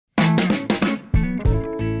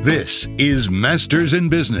This is Masters in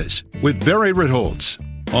Business with Barry Ritholtz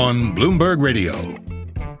on Bloomberg Radio.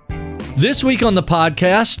 This week on the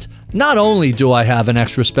podcast, not only do I have an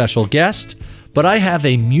extra special guest, but I have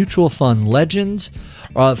a mutual fund legend.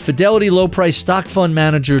 Fidelity low-price stock fund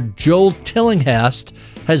manager Joel Tillinghast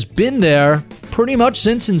has been there pretty much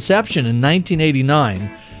since inception in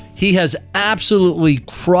 1989. He has absolutely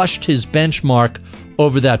crushed his benchmark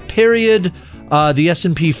over that period. The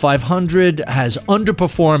S&P 500 has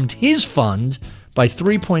underperformed his fund by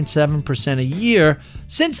 3.7% a year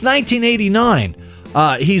since 1989.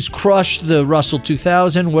 He's crushed the Russell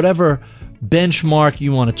 2000, whatever benchmark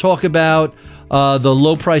you want to talk about. The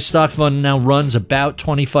low-price stock fund now runs about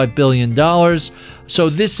 $25 billion. So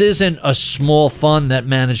this isn't a small fund that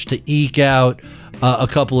managed to eke out a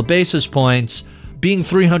couple of basis points. Being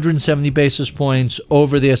 370 basis points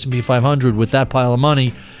over the S&P 500 with that pile of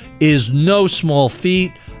money is no small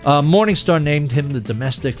feat. Morningstar named him the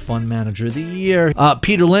Domestic Fund Manager of the Year.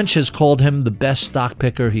 Peter Lynch has called him the best stock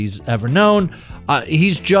picker he's ever known.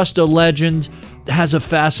 He's just a legend, has a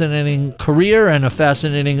fascinating career and a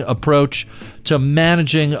fascinating approach to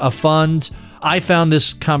managing a fund. I found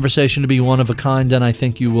this conversation to be one of a kind, and I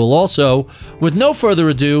think you will also. With no further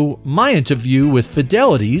ado, my interview with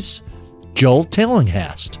Fidelity's Joel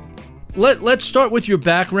Tillinghast. Let's start with your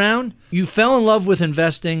background. You fell in love with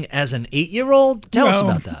investing as an 8-year-old? Tell us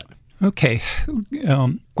about that. Okay.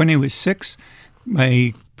 When I was 6,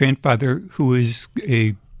 my grandfather, who was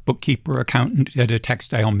a bookkeeper accountant at a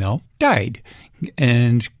textile mill, died.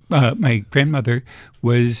 And my grandmother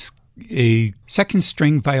was a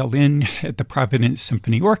second-string violin at the Providence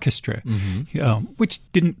Symphony Orchestra, which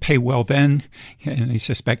didn't pay well then, and I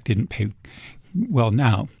suspect didn't pay well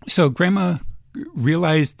now. So Grandma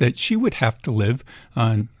realized that she would have to live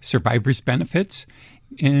on survivor's benefits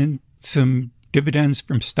and some dividends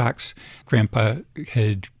from stocks Grandpa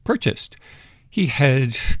had purchased. He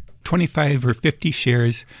had 25 or 50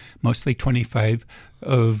 shares, mostly 25,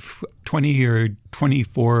 of 20 or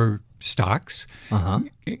 24 stocks.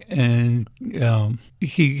 And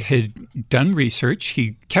he had done research.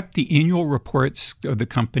 He kept the annual reports of the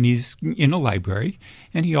companies in a library,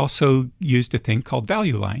 and he also used a thing called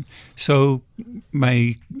Value Line. So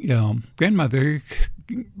my grandmother,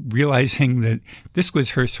 realizing that this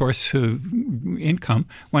was her source of income,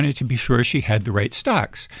 wanted to be sure she had the right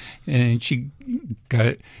stocks. And she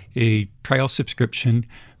got a trial subscription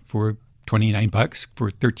for $29 for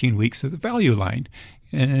 13 weeks of the Value Line.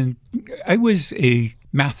 And I was a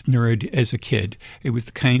math nerd as a kid. I was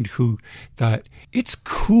the kind who thought, it's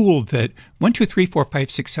cool that 1, 2, 3, 4,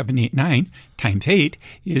 5, 6, 7, 8, 9 times 8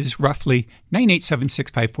 is roughly 9, 8, 7,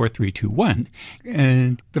 6, 5, 4, 3, 2, 1.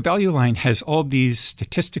 And the Value Line has all these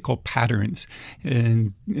statistical patterns.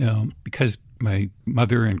 And because my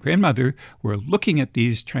mother and grandmother were looking at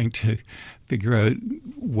these, trying to figure out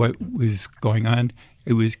what was going on,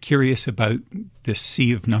 I was curious about this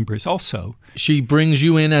sea of numbers also. She brings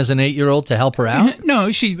you in as an 8-year-old to help her out? No,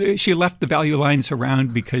 she left the value lines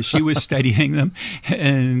around because she was studying them,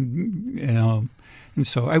 and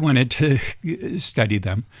so I wanted to study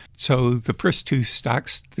them. So the first 2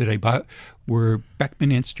 stocks that I bought were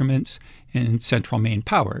Beckman Instruments and Central Maine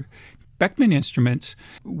Power. Beckman Instruments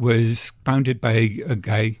was founded by a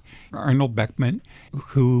guy, Arnold Beckman,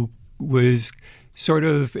 who was sort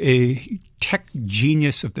of a tech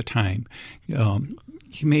genius of the time.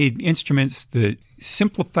 He made instruments that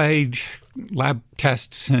simplified lab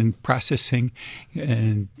tests and processing.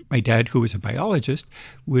 And my dad, who was a biologist,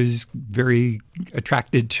 was very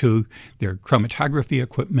attracted to their chromatography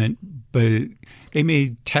equipment, but they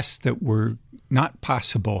made tests that were not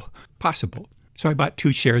possible. So I bought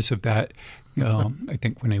 2 shares of that, I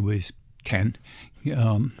think when I was 10,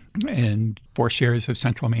 and 4 shares of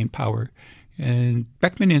Central Maine Power. And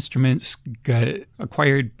Beckman Instruments got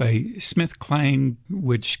acquired by SmithKline,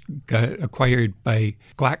 which got acquired by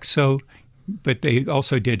Glaxo, but they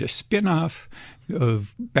also did a spin-off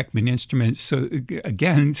of Beckman Instruments. So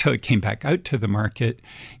it came back out to the market,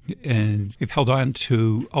 and they've held on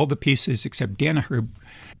to all the pieces except Danaher,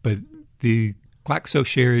 but the Glaxo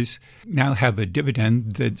shares now have a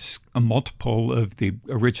dividend that's a multiple of the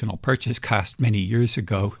original purchase cost many years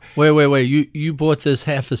ago. Wait. You bought this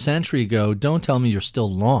half a century ago. Don't tell me you're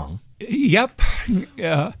still long. Yep.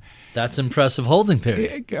 That's impressive holding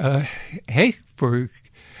period. Hey, for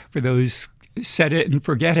those set it and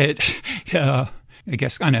forget it, I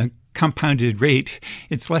guess on a compounded rate,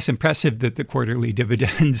 it's less impressive that the quarterly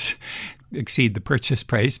dividends exceed the purchase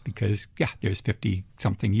price because, there's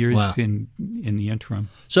 50-something years in the interim.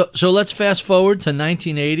 So let's fast forward to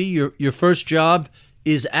 1980. Your first job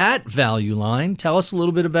is at Value Line. Tell us a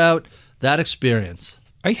little bit about that experience.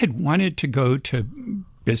 I had wanted to go to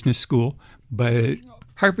business school, but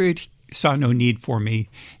Harvard saw no need for me,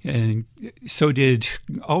 and so did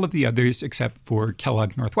all of the others except for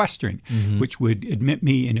Kellogg Northwestern, which would admit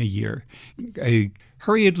me in a year. I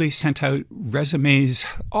hurriedly sent out resumes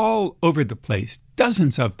all over the place,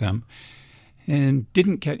 dozens of them, and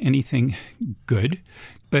didn't get anything good.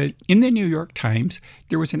 But in the New York Times,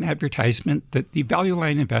 there was an advertisement that the Value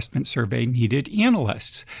Line Investment Survey needed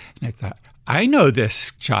analysts. And I thought, I know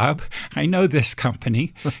this job. I know this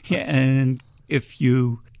company. And if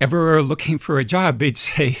you ever are looking for a job, they'd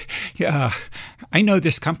say, yeah, I know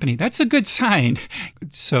this company. That's a good sign.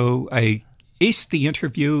 So I aced the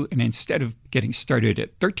interview, and instead of getting started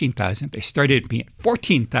at 13,000, they started me at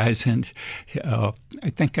 14,000. I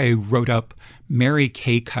think I wrote up Mary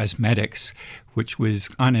Kay Cosmetics, which was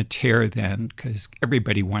on a tear then because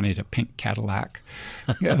everybody wanted a pink Cadillac.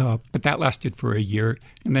 But that lasted for a year,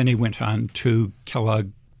 and then I went on to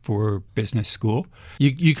Kellogg for business school.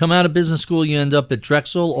 You come out of business school, you end up at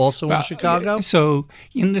Drexel, also in Chicago? So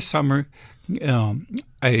in the summer,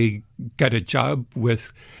 I got a job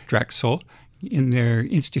with Drexel in their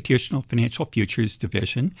institutional financial futures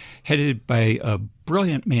division, headed by a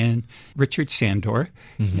brilliant man, Richard Sandor,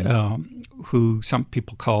 who some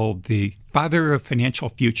people call the father of financial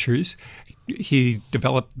futures. He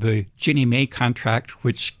developed the Ginnie Mae contract,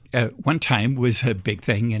 which at one time was a big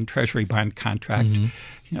thing in Treasury bond contract.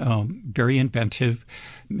 Very inventive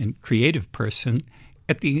and creative person.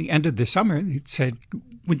 At the end of the summer, he said,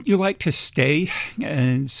 would you like to stay?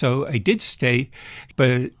 And so I did stay,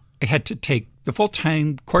 but I had to take the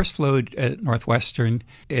full-time course load at Northwestern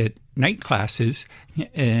at night classes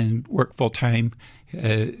and work full-time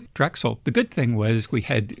at Drexel. The good thing was we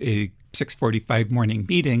had a 6:45 morning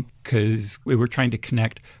meeting because we were trying to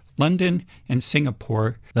connect London and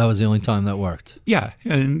Singapore. That was the only time that worked. Yeah.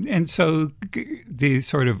 And so the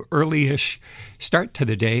sort of early-ish start to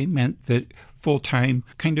the day meant that full-time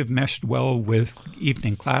kind of meshed well with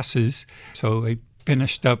evening classes. So I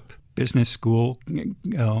finished up business school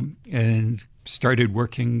and started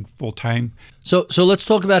working full-time. So let's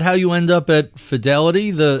talk about how you end up at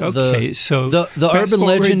Fidelity. The urban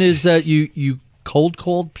legend is that you cold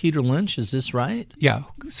called Peter Lynch. Is this right? Yeah.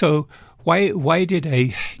 So why did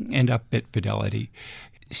I end up at Fidelity?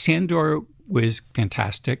 Sandor was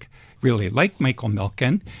fantastic. Really liked Michael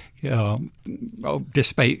Milken,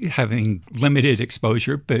 despite having limited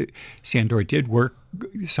exposure, but Sandor did work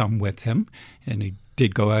some with him, and he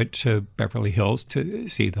did go out to Beverly Hills to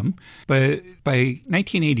see them. But by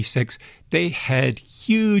 1986, they had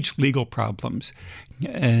huge legal problems,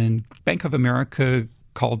 and Bank of America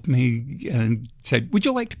called me and said, would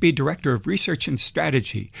you like to be director of research and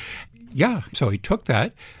strategy? Yeah, so I took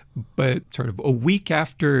that. But sort of a week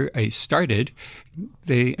after I started,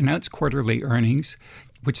 they announced quarterly earnings,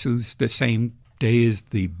 which was the same day as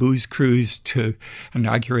the booze cruise to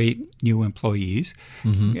inaugurate new employees.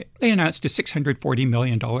 They announced a $640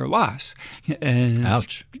 million loss. And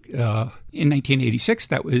ouch. In 1986,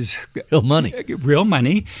 that was real money. Real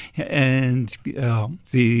money. And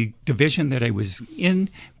the division that I was in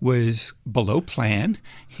was below plan.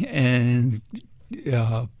 And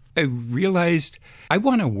I realized I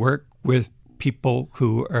want to work with people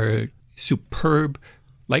who are superb,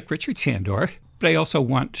 like Richard Sandor, but I also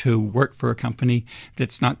want to work for a company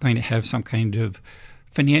that's not going to have some kind of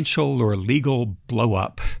financial or legal blow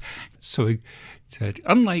up. So I said,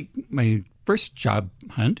 unlike my first job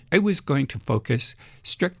hunt, I was going to focus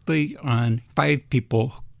strictly on 5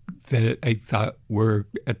 people that I thought were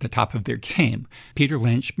at the top of their game: Peter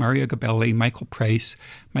Lynch, Mario Gabelli, Michael Price,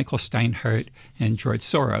 Michael Steinhardt, and George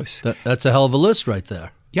Soros. That's a hell of a list right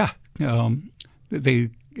there. Yeah. They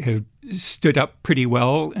have stood up pretty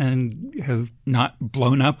well and have not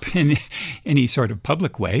blown up in any sort of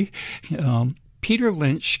public way. Peter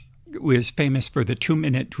Lynch was famous for the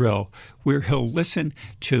 2-minute drill, where he'll listen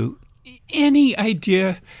to any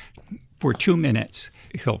idea for 2 minutes.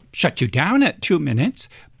 He'll shut you down at 2 minutes,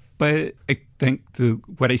 but I think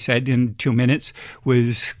what I said in 2 minutes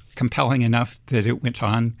was compelling enough that it went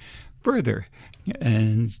on further.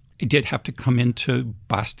 And I did have to come into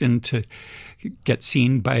Boston to get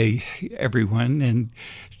seen by everyone and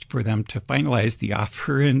for them to finalize the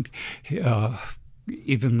offer. And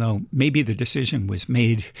even though maybe the decision was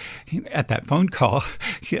made at that phone call,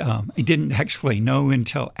 I didn't actually know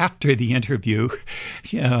until after the interview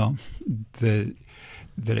that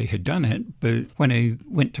I had done it. But when I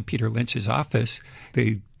went to Peter Lynch's office,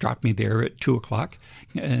 they dropped me there at 2:00,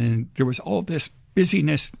 and there was all this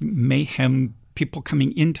busyness, mayhem, people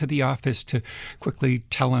coming into the office to quickly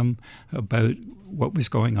tell him about what was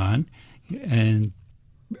going on. And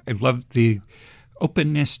I loved the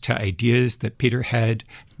openness to ideas that Peter had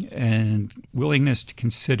and willingness to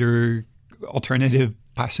consider alternative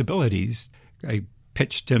possibilities. I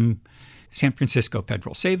pitched him San Francisco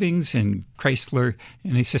Federal Savings and Chrysler,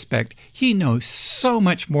 and I suspect he knows so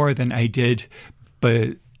much more than I did,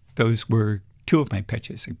 but those were two of my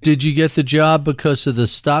pitches. Did you get the job because of the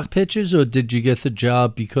stock pitches, or did you get the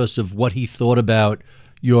job because of what he thought about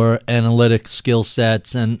your analytic skill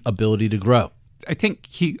sets and ability to grow? I think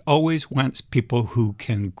he always wants people who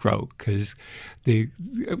can grow, because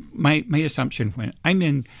my assumption when I'm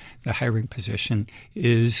in the hiring position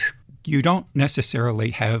is you don't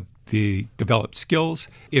necessarily have the developed skills.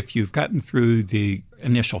 If you've gotten through the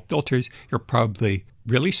initial filters, you're probably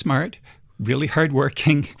really smart, really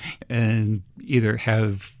hardworking, and either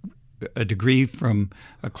have a degree from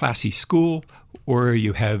a classy school or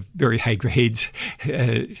you have very high grades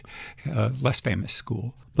at a less famous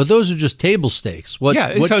school. But those are just table stakes. What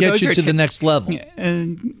gets you to the next level?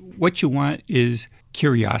 And what you want is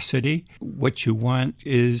curiosity. What you want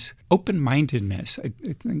is open-mindedness.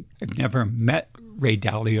 I think I've never met Ray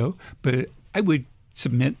Dalio, but I would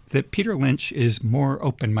submit that Peter Lynch is more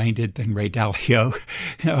open-minded than Ray Dalio,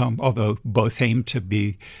 although both aim to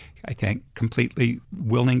be, I think, completely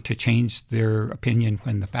willing to change their opinion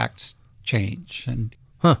when the facts change. And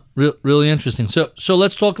really interesting. So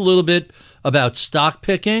let's talk a little bit about stock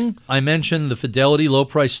picking. I mentioned the Fidelity Low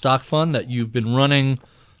Price Stock Fund that you've been running,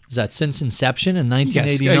 is that since inception in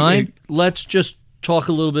 1989? Yes, let's just talk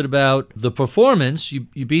a little bit about the performance. You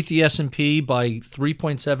beat the S&P by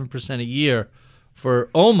 3.7% a year for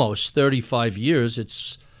almost 35 years. It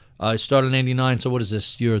started in 89, so what is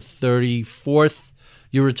this, your 34th?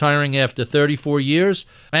 You're retiring after 34 years,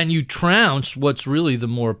 and you trounced what's really the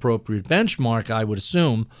more appropriate benchmark, I would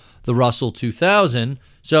assume, the Russell 2000.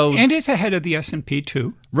 So, and it's ahead of the S&P,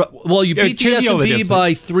 too. Well, you beat the S&P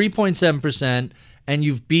by 3.7%, and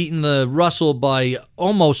you've beaten the Russell by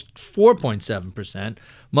almost 4.7%,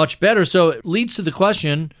 much better. So it leads to the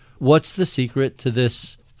question, what's the secret to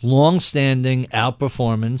this long-standing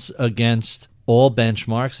outperformance against all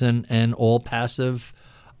benchmarks and all passive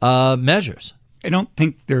measures? I don't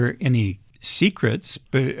think there are any secrets,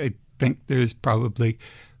 but I think there's probably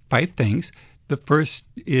 5 things. The first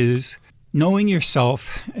is knowing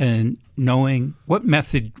yourself and knowing what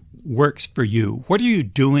method works for you. What are you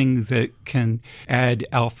doing that can add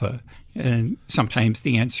alpha? And sometimes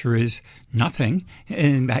the answer is nothing.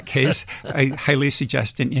 In that case, I highly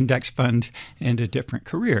suggest an index fund and a different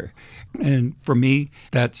career. And for me,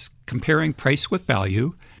 that's comparing price with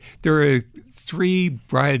value. There are 3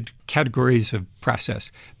 broad categories of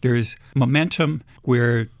process. There's momentum,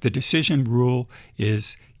 where the decision rule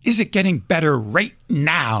is it getting better right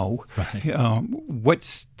now? Right.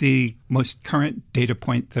 What's the most current data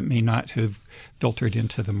point that may not have filtered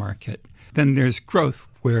into the market? Then there's growth,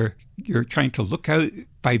 where you're trying to look out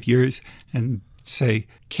 5 years and say,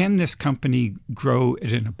 can this company grow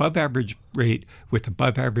at an above-average rate with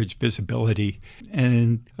above-average visibility?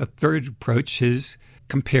 And a third approach is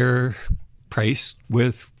compare price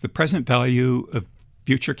with the present value of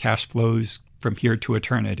future cash flows from here to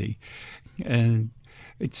eternity. And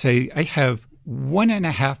I'd say I have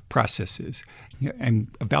 1.5 processes.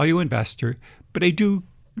 I'm a value investor, but I do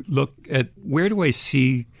look at where do I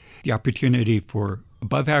see the opportunity for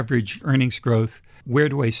above average earnings growth? Where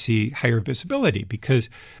do I see higher visibility? Because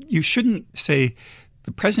you shouldn't say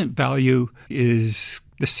the present value is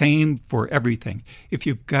the same for everything. If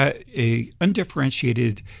you've got a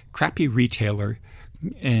undifferentiated, crappy retailer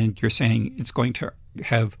and you're saying it's going to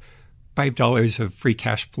have $5 of free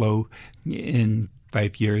cash flow in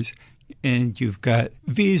 5 years, and you've got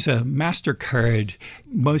Visa, MasterCard,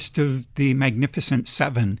 most of the Magnificent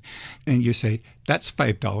Seven, and you say, that's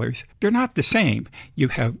 $5. They're not the same. You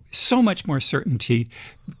have so much more certainty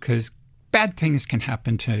because bad things can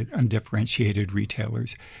happen to undifferentiated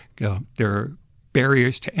retailers. There are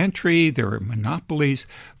barriers to entry. There are monopolies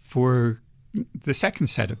for the second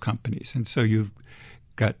set of companies. And so you've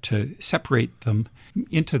got to separate them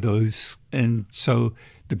into those. And so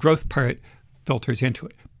the growth part filters into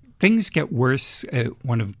it. Things get worse at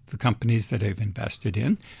one of the companies that I've invested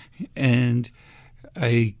in, and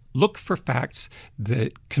I look for facts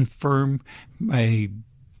that confirm my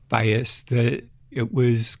bias that it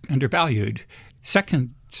was undervalued.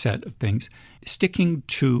 Second set of things, sticking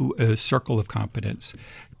to a circle of competence.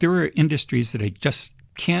 There are industries that I just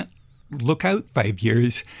can't look out 5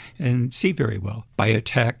 years and see very well.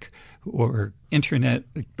 Biotech or internet,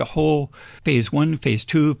 the whole phase 1, phase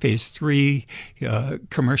 2, phase 3,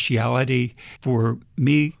 commerciality. For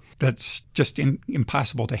me, that's just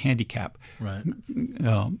impossible to handicap. Right.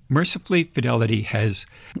 Mercifully, Fidelity has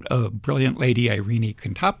a brilliant lady, Irene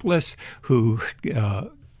Kontopoulos, who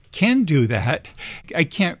can do that. I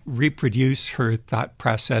can't reproduce her thought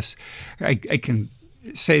process. I can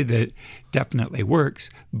say that it definitely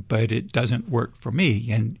works, but it doesn't work for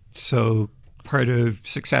me. And so part of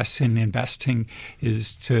success in investing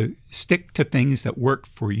is to stick to things that work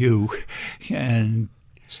for you and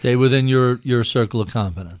stay within your circle of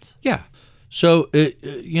competence. Yeah. So,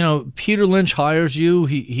 Peter Lynch hires you.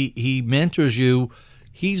 He mentors you.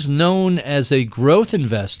 He's known as a growth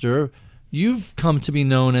investor. You've come to be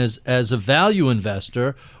known as a value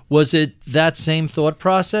investor. Was it that same thought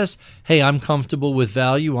process? Hey, I'm comfortable with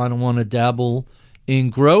value. I don't want to dabble in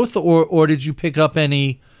growth. Or did you pick up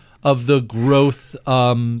any of the growth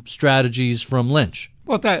strategies from Lynch?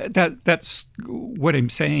 Well, that's what I'm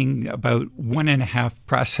saying about 1.5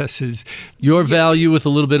 processes. Your value with a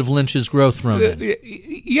little bit of Lynch's growth thrown in.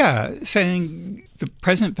 Yeah, saying the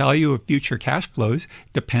present value of future cash flows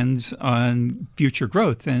depends on future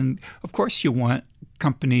growth. And of course, you want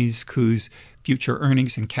companies whose future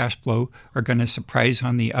earnings and cash flow are going to surprise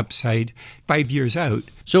on the upside 5 years out.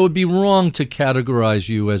 So it would be wrong to categorize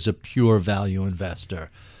you as a pure value investor.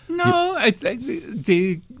 No,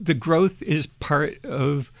 the growth is part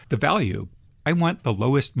of the value. I want the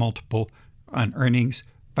lowest multiple on earnings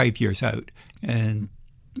 5 years out. And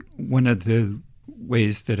one of the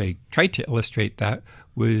ways that I tried to illustrate that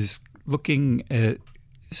was looking at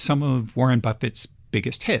some of Warren Buffett's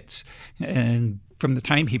biggest hits. And from the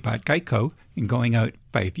time he bought Geico and going out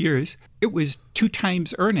 5 years, it was 2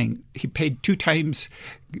 times earning. He paid 2 times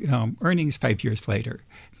earnings 5 years later.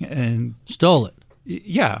 And stole it.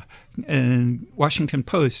 Yeah. And Washington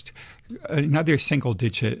Post, another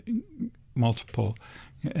single-digit multiple.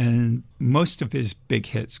 And most of his big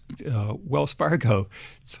hits, Wells Fargo,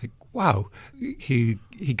 it's like, wow, he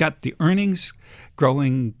got the earnings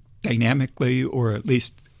growing dynamically or at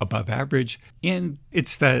least above average. And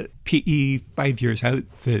it's that PE 5 years out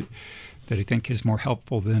that I think is more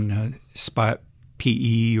helpful than spot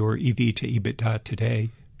PE or EV to EBITDA today.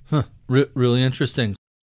 Huh. Really interesting.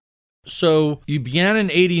 So you began in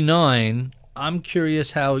 1989. I'm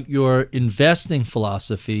curious how your investing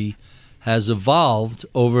philosophy has evolved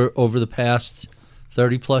over the past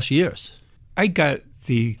 30 plus years. I got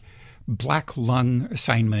the black lung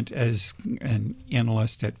assignment as an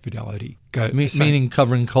analyst at Fidelity. Meaning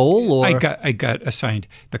covering coal, or I got assigned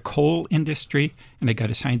the coal industry, and I got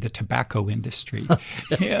assigned the tobacco industry.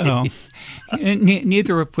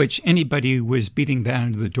 Neither of which anybody was beating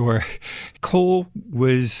down the door. Coal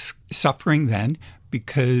was suffering then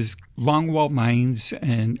because longwall mines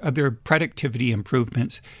and other productivity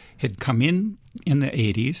improvements had come in the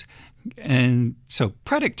 80s. And so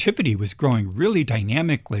productivity was growing really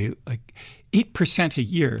dynamically, like 8% a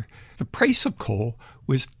year. The price of coal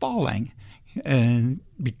was falling. And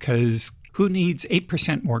because who needs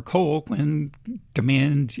 8% more coal when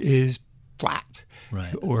demand is flat,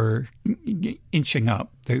 right, or inching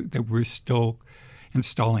up? They were still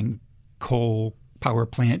installing coal power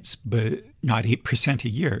plants, but not 8% a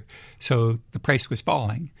year. So the price was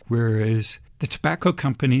falling. Whereas the tobacco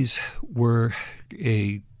companies were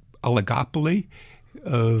a oligopoly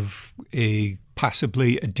of a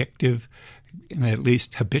possibly addictive and at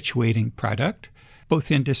least habituating product.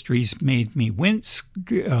 Both industries made me wince,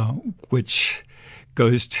 which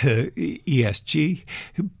goes to ESG,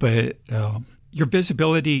 but your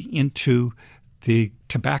visibility into the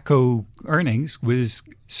tobacco earnings was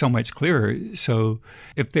so much clearer. So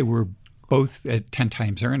if they were both at 10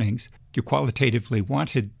 times earnings, you qualitatively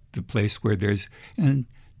wanted the place where there's, and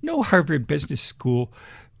no Harvard Business School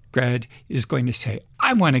grad is going to say,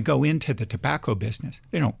 I want to go into the tobacco business.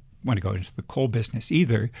 They don't want to go into the coal business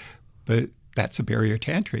either, but that's a barrier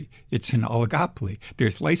to entry. It's an oligopoly.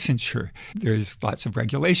 There's licensure. There's lots of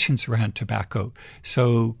regulations around tobacco.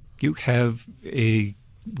 So you have a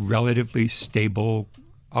relatively stable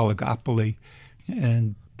oligopoly,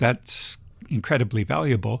 and that's incredibly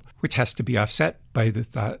valuable, which has to be offset by the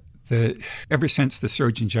thought that ever since the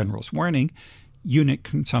Surgeon General's warning, unit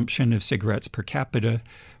consumption of cigarettes per capita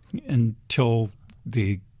until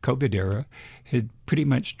the COVID era had pretty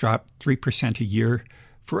much dropped 3% a year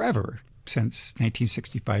forever since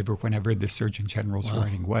 1965 or whenever the Surgeon General's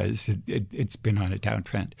warning was. It's been on a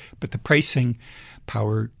downtrend. But the pricing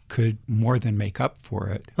power could more than make up for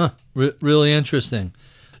it. Really interesting.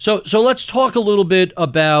 So let's talk a little bit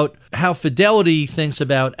about how Fidelity thinks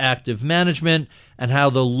about active management and how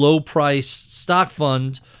the low-price stock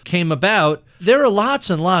fund came about. There are lots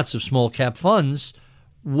and lots of small-cap funds.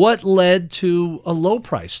 What led to a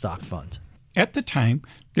low-price stock fund? At the time,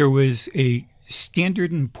 there was a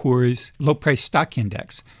Standard & Poor's low-price stock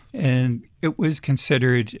index, and it was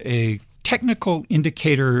considered a technical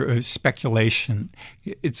indicator of speculation.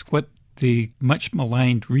 It's what the much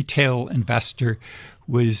maligned retail investor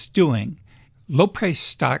was doing. Low-price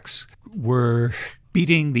stocks were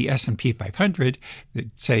beating the S&P 500.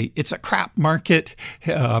 They'd say it's a crap market.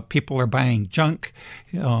 People are buying junk.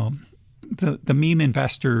 The meme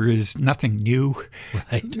investor is nothing new,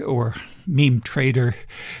 right? Or meme trader.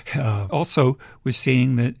 Also was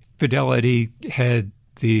seeing that Fidelity had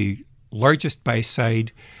the largest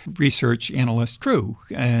buy-side research analyst crew,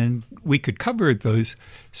 and we could cover those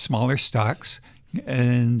smaller stocks,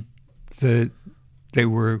 and they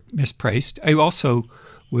were mispriced. I also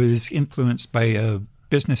was influenced by a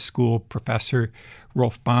business school professor,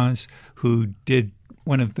 Rolf Baas, who did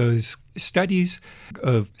one of those studies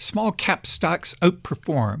of small cap stocks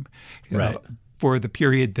outperform. Right. For the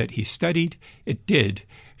period that he studied, it did.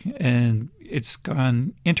 And it's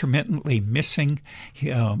gone intermittently missing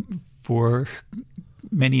for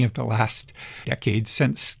many of the last decades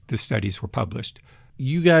since the studies were published.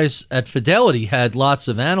 You guys at Fidelity had lots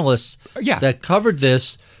of analysts that covered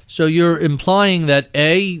this. So you're implying that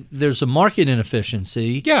A, there's a market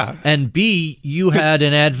inefficiency, and B, you had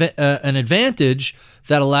an advantage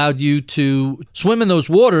that allowed you to swim in those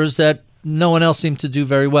waters that no one else seemed to do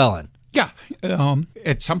very well in. Yeah.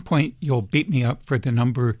 At some point, you'll beat me up for the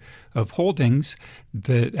number of holdings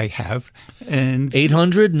that I have. And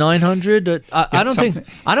 800, 900? I don't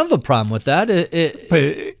have a problem with that.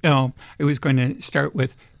 But I was going to start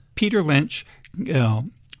with Peter Lynch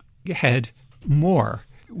had more.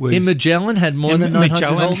 Magellan had more than 900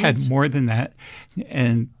 Magellan holdings? had more than that,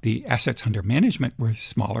 and the assets under management were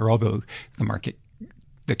smaller, although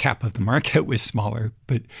the cap of the market was smaller.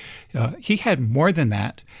 But he had more than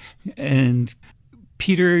that, and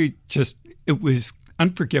Peter it was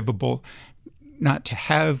unforgivable not to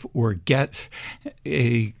have or get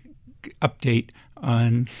a update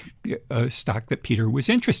on a stock that Peter was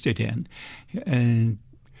interested in. And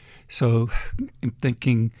so I'm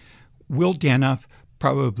thinking Will Danoff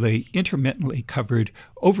probably intermittently covered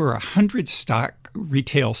over 100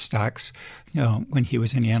 retail stocks when he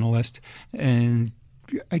was an analyst. And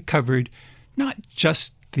I covered not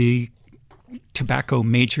just the tobacco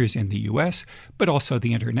majors in the U.S., but also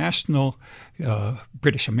the international,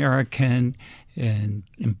 British American and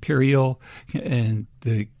Imperial, and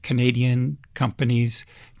the Canadian companies,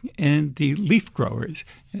 and the leaf growers.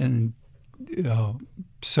 And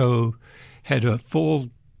so had a full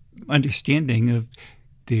understanding of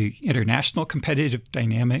the international competitive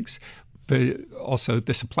dynamics, but also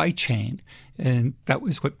the supply chain. And that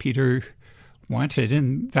was what Peter wanted,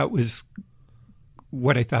 and that was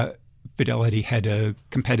what I thought Fidelity had a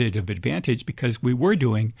competitive advantage, because we were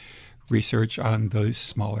doing research on those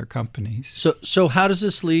smaller companies. So how does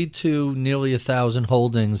this lead to nearly 1,000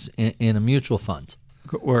 holdings in a mutual fund?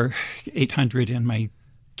 Or 800 in my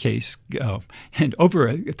case, and over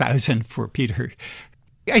 1,000 for Peter.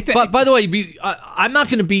 But by the way, I'm not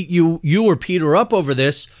going to beat you or Peter up over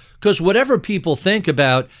this, because whatever people think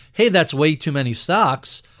about, hey, that's way too many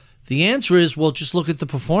stocks, the answer is, well, just look at the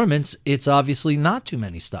performance. It's obviously not too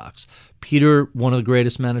many stocks. Peter, one of the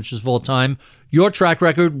greatest managers of all time. Your track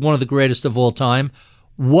record, one of the greatest of all time.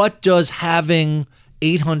 What does having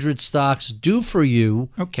 800 stocks do for you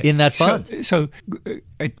in that fund? So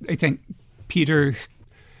I think Peter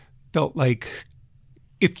felt like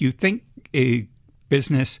if you think a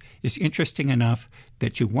business is interesting enough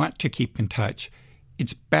that you want to keep in touch,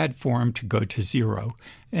 it's bad form to go to zero.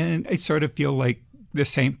 And I sort of feel like the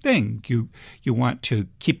same thing. You want to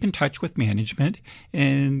keep in touch with management,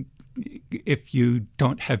 and if you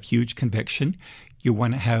don't have huge conviction, you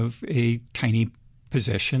want to have a tiny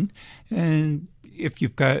position. And if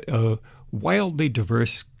you've got a wildly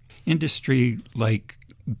diverse industry like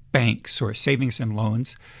banks or savings and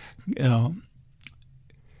loans,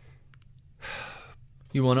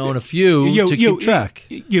 you want to own a few to keep track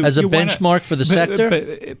as a benchmark for the sector?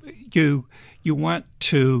 But you want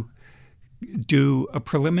to do a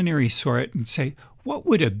preliminary sort and say, what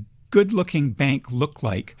would a good-looking bank look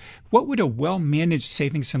like? What would a well-managed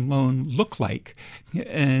savings and loan look like?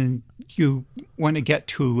 And you want to get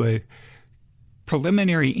to a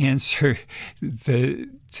preliminary answer that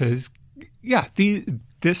says, yeah,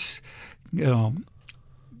 this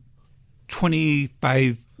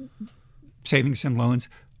 25 savings and loans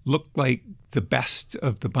look like the best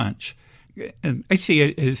of the bunch. And I see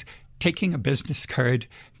it as taking a business card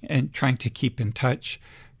and trying to keep in touch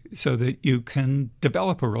so that you can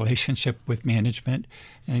develop a relationship with management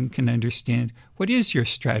and can understand what is your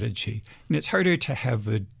strategy. And it's harder to have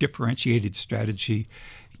a differentiated strategy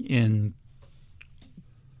in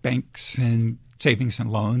banks and savings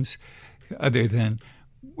and loans other than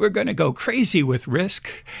we're going to go crazy with risk,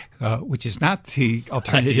 which is not the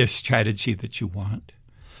alternative strategy that you want.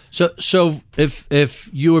 So if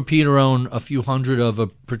you or Peter own a few hundred of a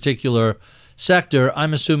particular sector,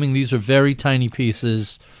 I'm assuming these are very tiny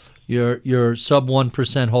pieces, your sub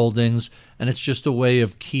 1% holdings, and it's just a way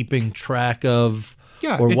of keeping track of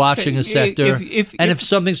or watching a sector. If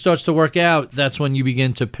something starts to work out, that's when you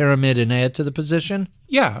begin to pyramid and add to the position?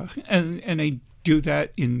 Yeah, and I do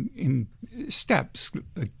that in steps.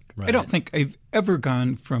 Right. I don't think I've ever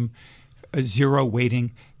gone from a 0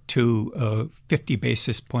 weighting to a 50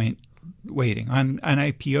 basis point weighting. On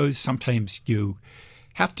IPOs, sometimes you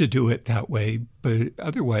have to do it that way, but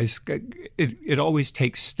otherwise it always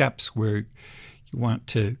takes steps where you want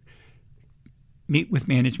to meet with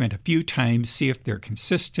management a few times, see if they're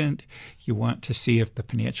consistent. You want to see if the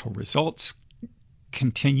financial results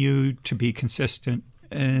continue to be consistent,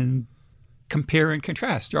 and compare and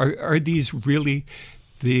contrast. Are these really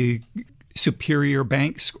the superior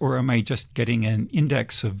banks, or am I just getting an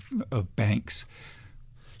index of banks?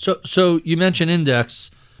 So you mentioned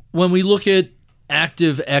index. When we look at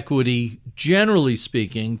active equity, generally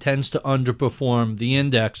speaking, tends to underperform the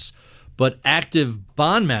index, but active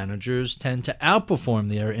bond managers tend to outperform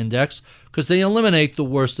their index because they eliminate the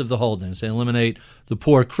worst of the holdings. They eliminate the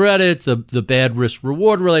poor credit, the bad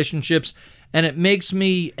risk-reward relationships, and it makes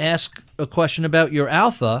me ask a question about your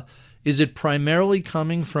alpha. Is it primarily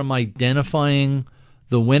coming from identifying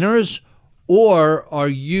the winners, or are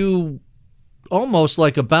you almost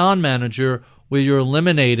like a bond manager where you're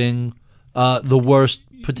eliminating the worst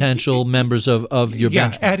potential members of your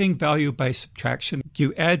benchmark? Adding value by subtraction.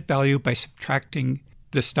 You add value by subtracting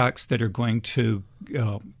the stocks that are going to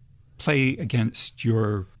play against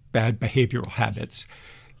your bad behavioral habits.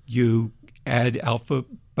 You add alpha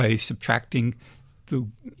by subtracting the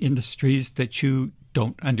industries that you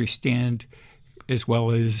don't understand as well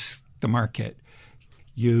as the market.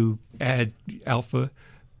 You add alpha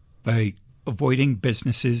by avoiding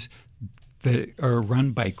businesses that are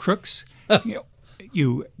run by crooks.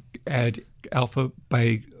 You add alpha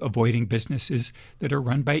by avoiding businesses that are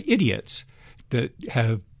run by idiots that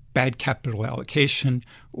have bad capital allocation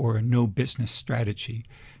or no business strategy.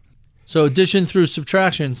 So addition through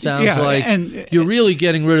subtraction sounds like you're really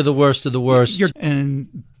getting rid of the worst of the worst.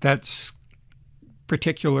 And that's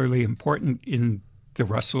particularly important in the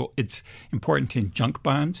Russell. It's important in junk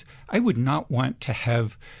bonds. I would not want to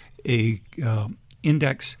have a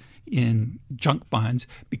index in junk bonds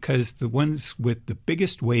because the ones with the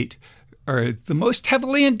biggest weight are the most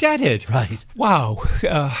heavily indebted. Right. Wow.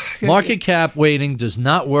 Market cap weighting does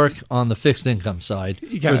not work on the fixed income side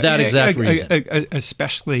for that exact reason.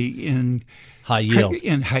 Especially in high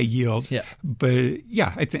yield. Yeah. But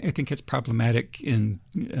I think it's problematic in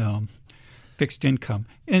fixed income.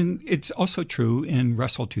 And it's also true in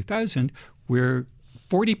Russell 2000, where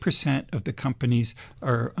 40% of the companies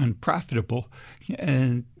are unprofitable.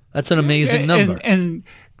 And that's an amazing number. And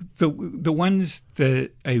the ones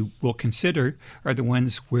that I will consider are the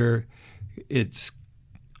ones where it's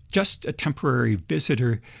just a temporary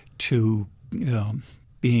visitor to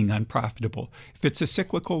being unprofitable. If it's a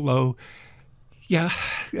cyclical low,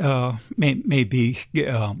 maybe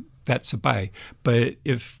that's a buy. But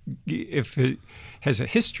if it has a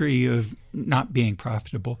history of not being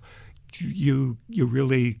profitable, you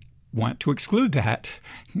really want to exclude that.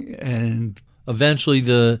 And eventually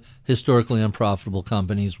the historically unprofitable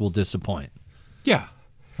companies will disappoint. Yeah.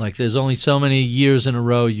 Like there's only so many years in a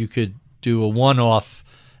row you could do a one-off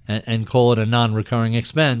and call it a non-recurring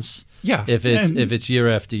expense. Yeah. If it's year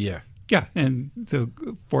after year. Yeah. And the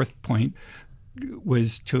fourth point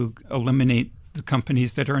was to eliminate the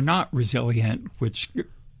companies that are not resilient, which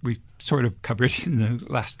we sort of covered in the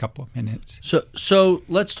last couple of minutes. So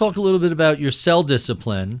let's talk a little bit about your sell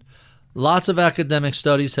discipline. Lots of academic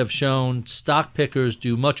studies have shown stock pickers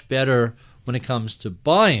do much better when it comes to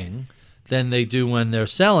buying than they do when they're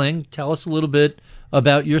selling. Tell us a little bit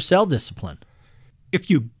about your sell discipline. If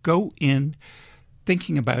you go in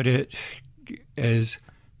thinking about it as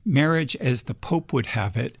marriage as the Pope would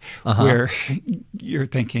have it, where you're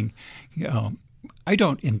thinking, I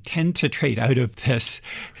don't intend to trade out of this,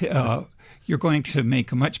 you're going to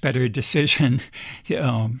make a much better decision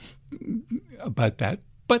about that.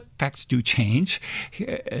 But facts do change,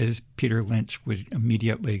 as Peter Lynch would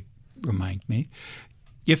immediately remind me.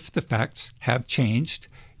 If the facts have changed,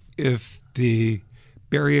 if the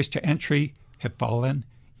barriers to entry have fallen,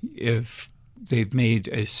 if they've made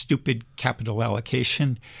a stupid capital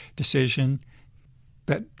allocation decision,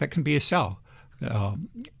 that can be a sell.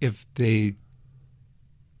 If they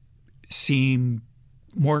seem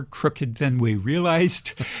more crooked than we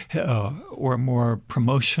realized, or more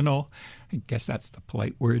promotional. I guess that's the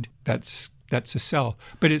polite word. That's a sell.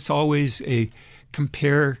 But it's always a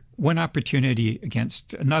compare one opportunity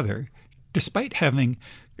against another. Despite having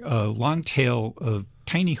a long tail of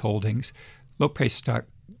tiny holdings, low-price stock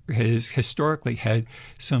has historically had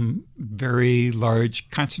some very large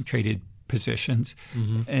concentrated positions.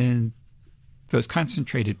 Mm-hmm. And those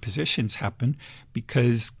concentrated positions happen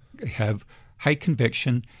because they have high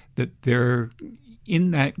conviction that they're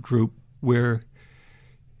in that group where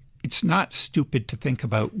it's not stupid to think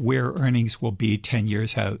about where earnings will be 10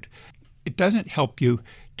 years out. It doesn't help you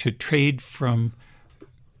to trade from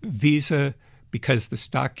Visa because the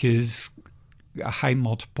stock is a high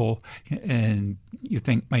multiple and you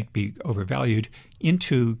think might be overvalued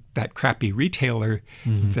into that crappy retailer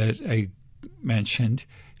that I mentioned.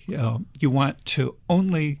 You want to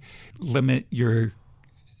only limit your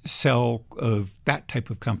sell of that type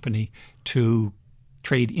of company to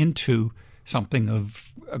trade into something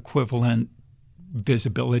of equivalent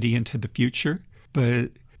visibility into the future. But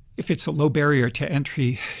if it's a low barrier to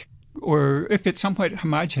entry, or if it's somewhat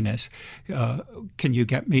homogeneous, can you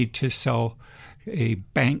get me to sell a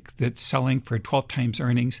bank that's selling for 12 times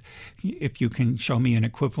earnings if you can show me an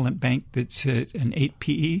equivalent bank that's at an 8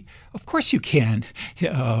 PE? Of course you can.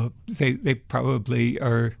 They probably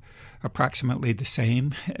are approximately the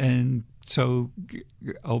same, and so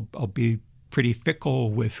I'll be pretty fickle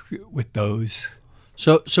with those.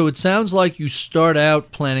 So it sounds like you start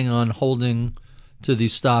out planning on holding to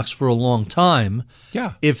these stocks for a long time.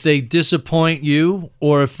 Yeah. If they disappoint you,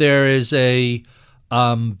 or if there is a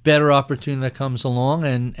better opportunity that comes along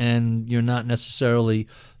and you're not necessarily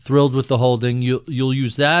thrilled with the holding, you'll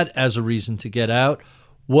use that as a reason to get out.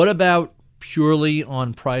 What about purely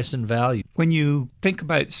on price and value? When you think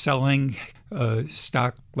about selling a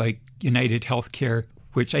stock like United Healthcare,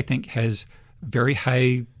 which I think has very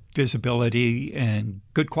high visibility and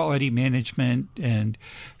good quality management and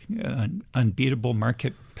an unbeatable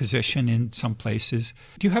market position in some places,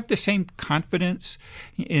 do you have the same confidence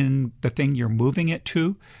in the thing you're moving it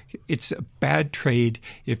to? It's a bad trade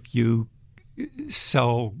if you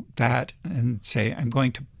sell that and say, I'm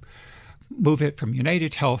going to move it from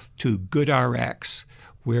United Health to GoodRx,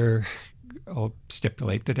 where I'll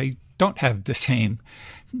stipulate that I don't have the same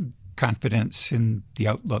confidence in the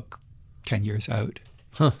outlook 10 years out.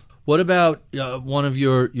 Huh. What about one of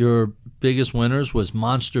your biggest winners was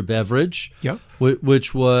Monster Beverage, yep.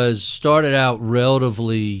 which was started out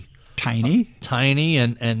relatively tiny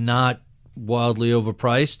and not wildly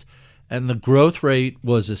overpriced, and the growth rate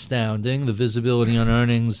was astounding. The visibility on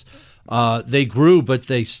earnings, they grew, but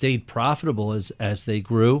they stayed profitable as they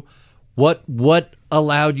grew. What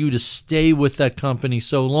allowed you to stay with that company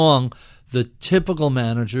so long? The typical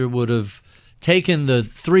manager would have taken the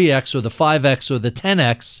 3X or the 5X or the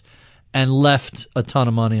 10X and left a ton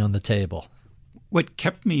of money on the table. What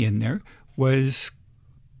kept me in there was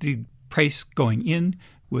the price going in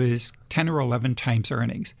was 10 or 11 times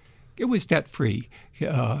earnings. It was debt-free.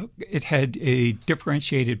 It had a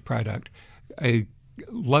differentiated product. I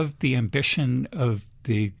loved the ambition of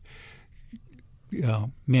the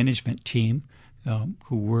management team,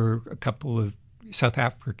 who were a couple of South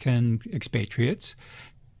African expatriates.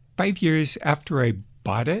 5 years after I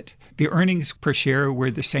bought it, the earnings per share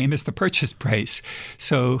were the same as the purchase price.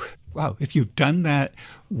 So, wow, if you've done that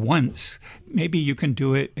once, maybe you can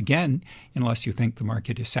do it again, unless you think the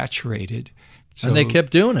market is saturated. So, and they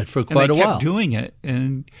kept doing it for quite a while. They kept doing it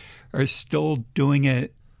and are still doing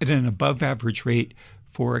it at an above-average rate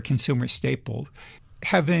for a consumer staple.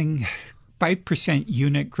 Having 5%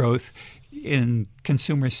 unit growth in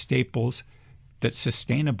consumer staples that's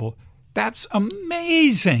sustainable, that's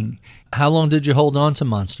amazing. How long did you hold on to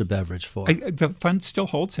Monster Beverage for? The fund still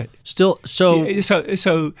holds it. So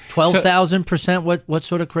 12,000%. What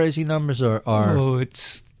sort of crazy numbers are? Oh,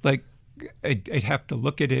 it's like I'd have to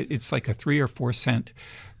look at it. It's like a 3 or 4 cent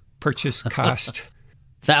purchase cost.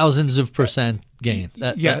 Thousands of percent gain.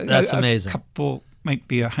 That's amazing. A couple might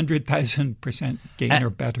be 100,000% gain or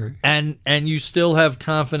better. And you still have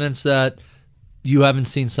confidence that you haven't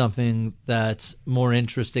seen something that's more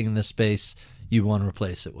interesting in this space you want to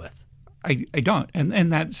replace it with. I don't,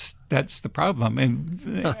 and that's the problem.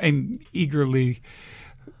 I'm eagerly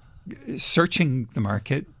searching the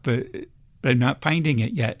market, but I'm not finding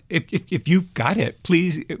it yet. If you've got it,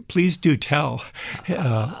 please do tell.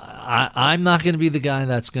 I'm not going to be the guy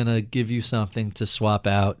that's going to give you something to swap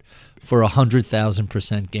out for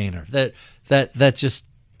 100,000% gainer. That just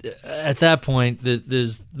at that point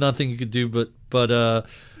there's nothing you could do but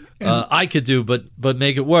I could do, but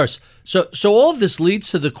make it worse. So all of this leads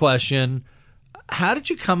to the question: how did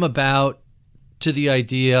you come about to the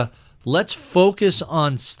idea? Let's focus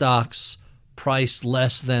on stocks priced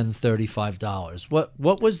less than $35.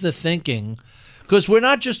 What was the thinking? Because we're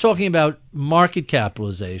not just talking about market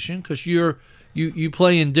capitalization, because you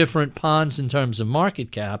play in different ponds in terms of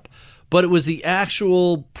market cap, but it was the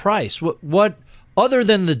actual price. What other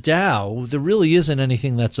than the Dow, there really isn't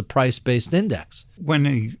anything that's a price-based index. When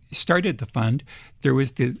I started the fund, there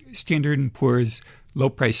was the Standard & Poor's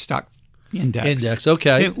low-price stock index.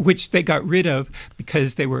 Okay. Which they got rid of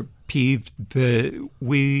because they were peeved that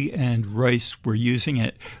we and Royce were using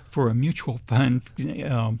it for a mutual fund.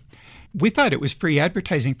 We thought it was free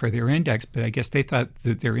advertising for their index, but I guess they thought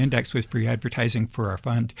that their index was free advertising for our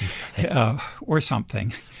fund, or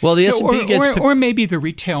something. Well, the S&P gets... Or maybe the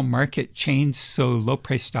retail market changed, so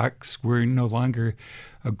low-price stocks were no longer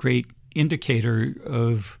a great indicator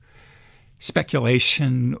of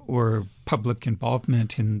speculation or public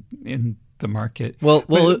involvement in the market. Well,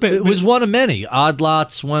 it was one of many. Odd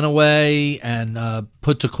lots went away, and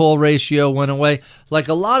put-to-call ratio went away. Like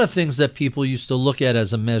a lot of things that people used to look at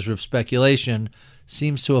as a measure of speculation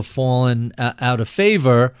seems to have fallen out of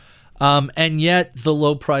favor, and yet the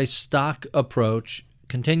low-price stock approach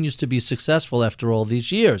continues to be successful after all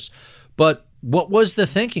these years. But what was the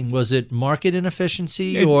thinking? Was it market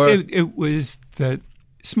inefficiency? It was that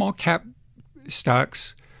small-cap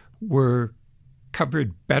stocks were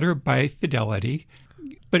covered better by Fidelity,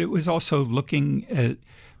 but it was also looking at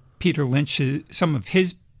Peter Lynch's, some of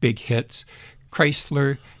his big hits,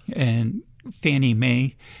 Chrysler and Fannie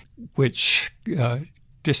Mae, which,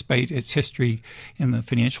 despite its history in the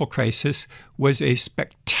financial crisis, was a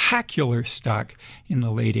spectacular stock in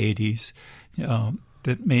the late 80s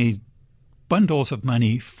that made bundles of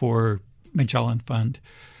money for Magellan Fund.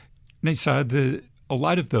 And I saw that a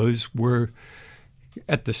lot of those were,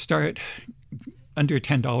 at the start, under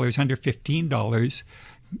 $10, under $15.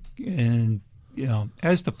 And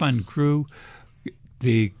as the fund grew,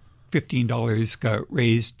 the $15 got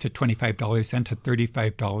raised to $25, then to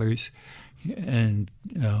 $35. And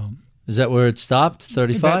is that where it stopped,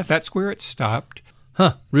 35? That's where it stopped.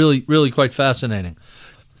 Huh, really, really quite fascinating.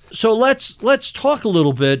 So let's talk a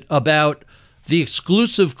little bit about the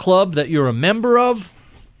exclusive club that you're a member of,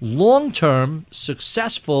 long-term,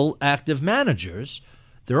 successful, active managers.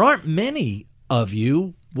 There aren't many of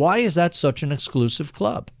you. Why is that such an exclusive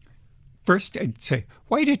club? First, I'd say,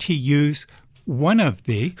 why did he use one of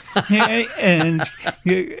the? And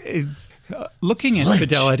looking at Lynch.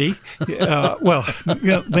 Fidelity,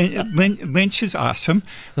 Lynch is awesome,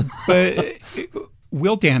 but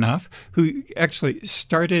Will Danoff, who actually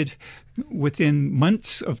started within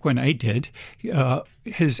months of when I did,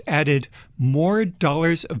 has added more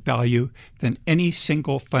dollars of value than any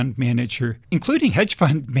single fund manager, including hedge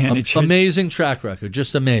fund managers. Amazing track record,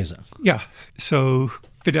 just amazing. Yeah. So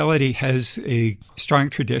Fidelity has a strong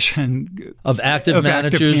tradition of active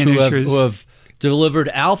managers who have delivered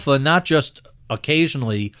alpha, not just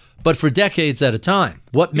occasionally, but for decades at a time.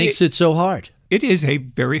 What makes it so hard? It is a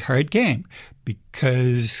very hard game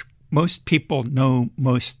because most people know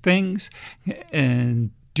most things.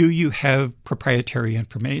 And do you have proprietary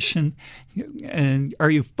information? And are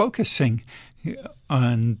you focusing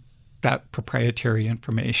on that proprietary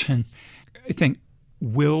information? I think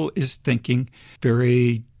Will is thinking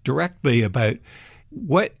very directly about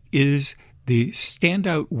what is the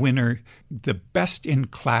standout winner, the best in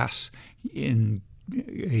class in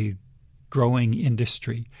a growing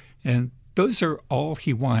industry. And those are all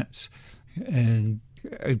he wants. And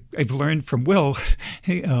I've learned from Will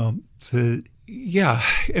that,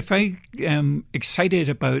 if I am excited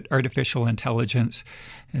about artificial intelligence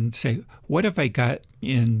and say, what have I got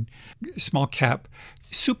in small cap?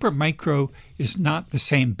 Super micro is not the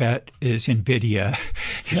same bet as NVIDIA,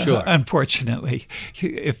 sure. Unfortunately.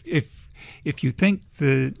 If you think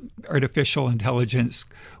the artificial intelligence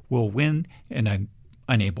will win, and I'm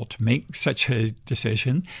unable to make such a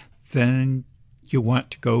decision, then you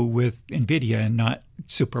want to go with NVIDIA and not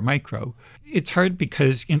Supermicro. It's hard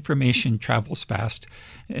because information travels fast.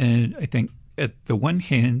 And I think at the one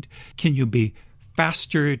hand, can you be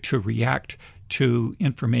faster to react to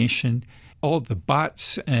information? All the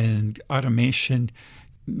bots and automation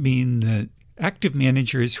mean that active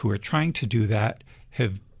managers who are trying to do that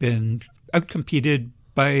have been outcompeted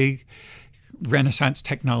by Renaissance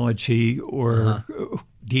Technology or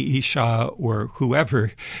D.E. Shaw or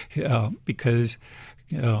whoever, because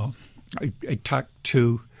I talked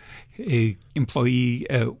to an employee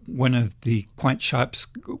at one of the quant shops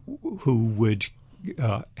who would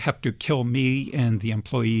have to kill me and the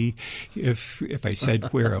employee if I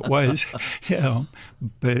said where it was.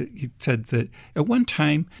 But he said that at one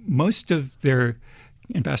time, most of their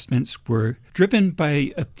investments were driven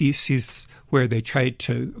by a thesis where they tried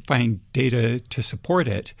to find data to support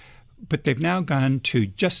it. But they've now gone to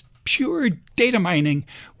just pure data mining,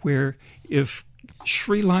 where if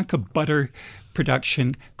Sri Lanka butter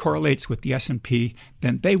production correlates with the S&P,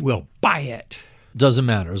 then they will buy it. Doesn't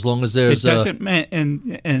matter as long as there's. It doesn't matter,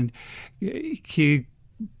 and he,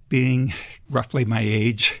 being roughly my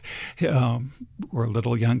age or a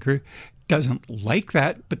little younger, doesn't like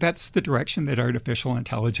that. But that's the direction that artificial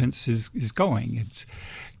intelligence is going.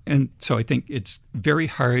 And so I think it's very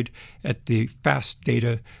hard at the fast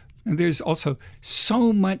data. And there's also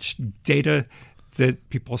so much data that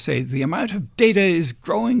people say the amount of data is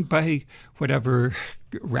growing by whatever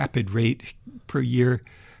rapid rate per year,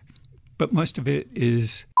 but most of it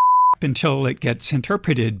is until it gets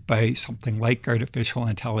interpreted by something like artificial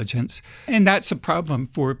intelligence. And that's a problem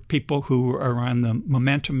for people who are on the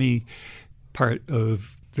momentum-y part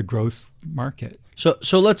of the growth market.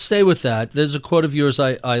 So let's stay with that. There's a quote of yours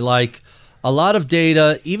I like. A lot of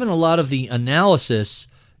data, even a lot of the analysis,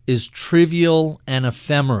 is trivial and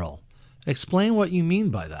ephemeral. Explain what you mean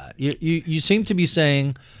by that. You seem to be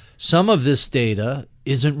saying some of this data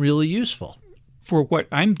isn't really useful. For what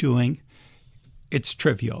I'm doing, it's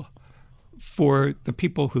trivial. For the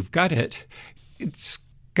people who've got it, it's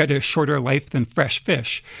got a shorter life than fresh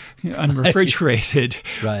fish, unrefrigerated,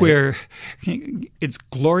 Right. Where it's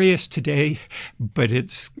glorious today, but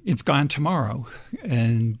it's gone tomorrow.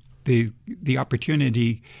 And the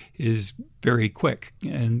opportunity is very quick,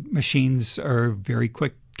 and machines are very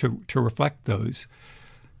quick to reflect those.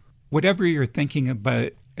 Whatever you're thinking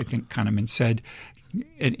about, I think Kahneman said,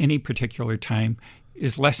 at any particular time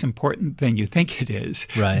is less important than you think it is.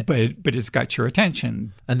 Right. But it's got your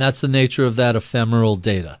attention. And that's the nature of that ephemeral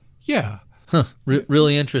data. Yeah.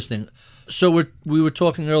 Really interesting. So we were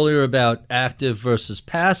talking earlier about active versus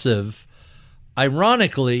passive.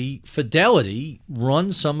 Ironically, Fidelity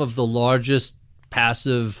runs some of the largest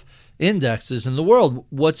passive indexes in the world.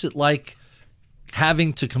 What's it like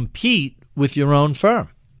having to compete with your own firm?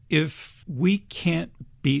 If we can't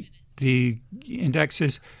beat the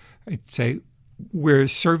indexes, I'd say we're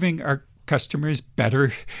serving our customers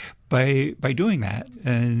better by doing that.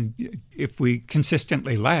 And if we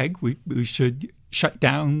consistently lag, we should shut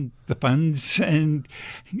down the funds and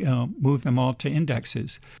move them all to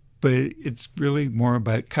indexes. But it's really more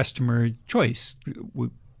about customer choice.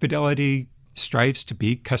 Fidelity strives to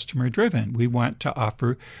be customer-driven. We want to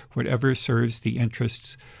offer whatever serves the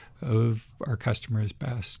interests of our customers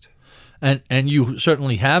best. And you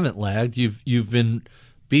certainly haven't lagged. You've been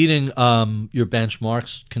beating your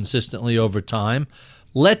benchmarks consistently over time.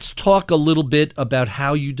 Let's talk a little bit about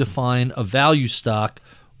how you define a value stock.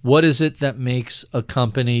 What is it that makes a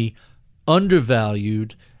company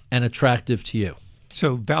undervalued and attractive to you?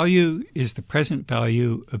 So value is the present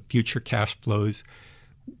value of future cash flows,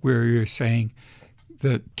 where you're saying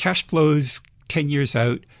the cash flows 10 years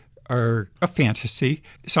out are a fantasy.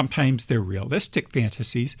 Sometimes they're realistic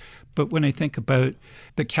fantasies. But when I think about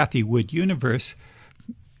the Cathie Wood universe,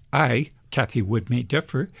 Cathie Wood may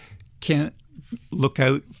differ, can't look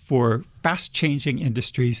out for fast-changing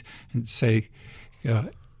industries and say,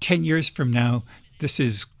 10 years from now, this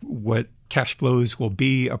is what cash flows will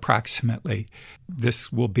be approximately.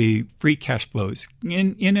 This will be free cash flows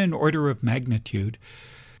in an order of magnitude.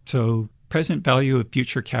 So present value of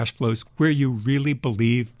future cash flows, where you really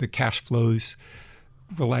believe the cash flows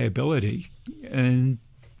reliability. And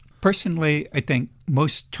personally, I think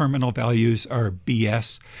most terminal values are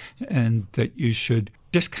BS, and that you should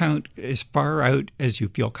discount as far out as you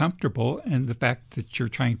feel comfortable, and the fact that you're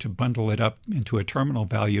trying to bundle it up into a terminal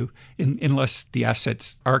value, unless the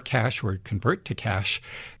assets are cash or convert to cash,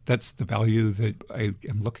 that's the value that I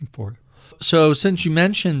am looking for. So since you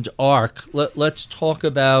mentioned ARK, let's talk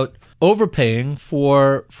about overpaying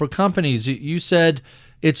for companies. You said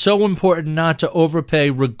it's so important not to overpay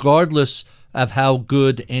regardless of how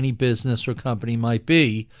good any business or company might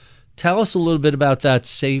be. Tell us a little bit about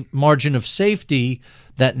that margin of safety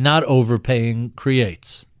that not overpaying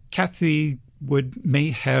creates. Cathie Wood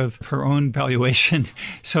may have her own valuation,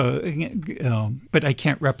 but I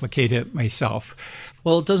can't replicate it myself.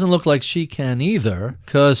 Well, it doesn't look like she can either,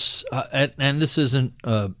 because, and this isn't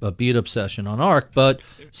a beat-up session on ARK, but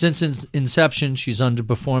since inception, she's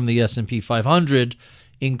underperformed the S&P 500,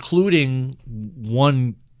 including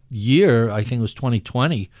one year, I think it was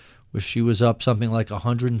 2020, where she was up something like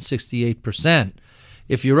 168%.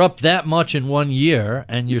 if you're up that much in 1 year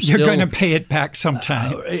and you're going to pay it back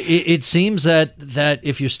sometime. It seems that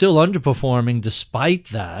if you're still underperforming despite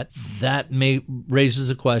that may raises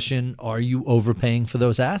a question: are you overpaying for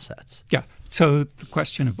those assets? Yeah. So the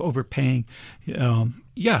question of overpaying,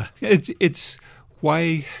 it's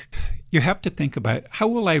why you have to think about how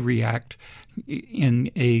will I react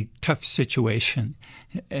in a tough situation.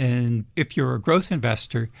 And if you're a growth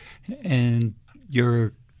investor and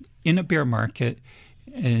you're in a bear market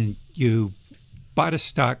and you bought a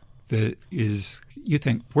stock that is, you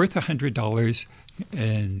think, worth $100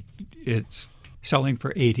 and it's selling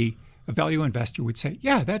for $80, a value investor would say,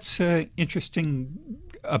 yeah, that's an interesting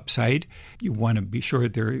upside. You want to be sure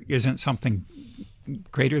there isn't something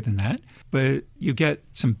greater than that. But you get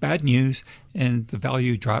some bad news and the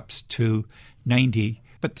value drops to 90,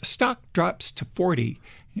 but the stock drops to 40.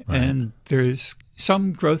 Right. And there's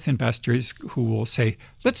some growth investors who will say,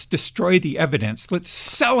 let's destroy the evidence. Let's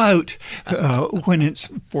sell out when it's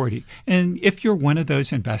 40. And if you're one of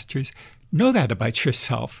those investors, know that about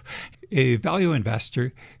yourself. A value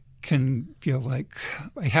investor can feel like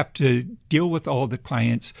I have to deal with all the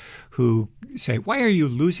clients who say, why are you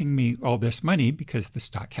losing me all this money? Because the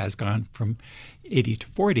stock has gone from 80 to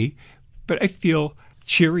 40. But I feel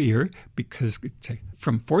cheerier because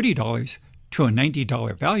from $40 to a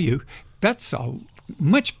 $90 value, that's a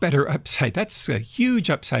much better upside. That's a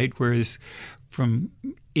huge upside, whereas from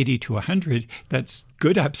 80 to 100, that's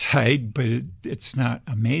good upside, but it's not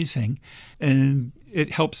amazing. And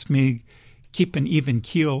it helps me keep an even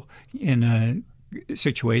keel in a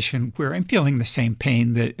situation where I'm feeling the same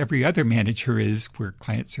pain that every other manager is, where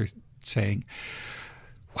clients are saying,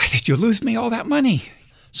 why did you lose me all that money?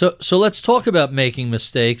 So let's talk about making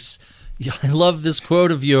mistakes. I love this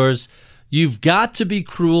quote of yours. You've got to be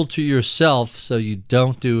cruel to yourself so you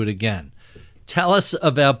don't do it again. Tell us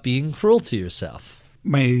about being cruel to yourself.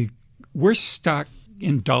 My worst stock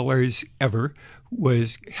in dollars ever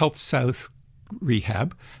was Health South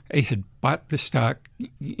Rehab. I had bought the stock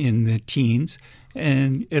in the teens,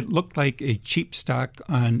 and it looked like a cheap stock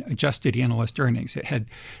on adjusted analyst earnings. It had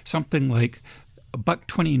something like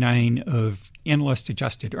 $1.29 of analyst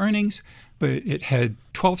adjusted earnings, but it had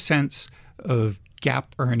 12 cents of GAAP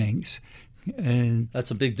earnings. And that's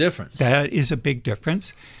a big difference. That is a big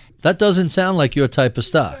difference. That doesn't sound like your type of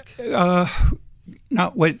stock.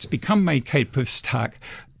 Not what's become my type of stock.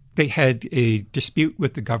 They had a dispute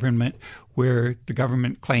with the government where the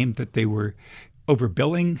government claimed that they were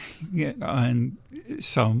overbilling on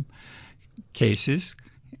some cases.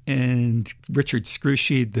 And Richard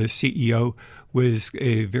Scrushy, the CEO, was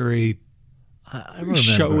a very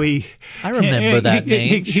showy. I remember that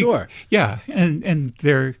name, sure. Yeah, and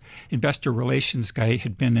their investor relations guy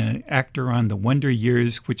had been an actor on The Wonder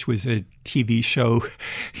Years, which was a TV show,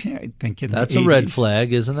 I think in That's the 80s. A red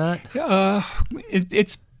flag, isn't that?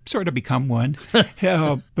 It's sort of become one.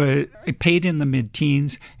 But I paid in the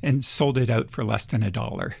mid-teens and sold it out for less than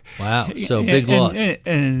 $1. Wow, so big loss.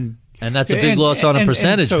 And that's a big loss on a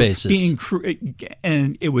percentage basis.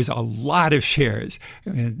 And it was a lot of shares.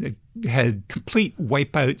 It had complete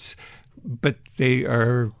wipeouts, but they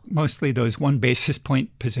are mostly those 1 basis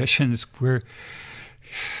point positions where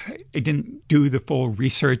I didn't do the full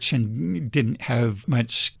research and didn't have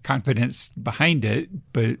much confidence behind it,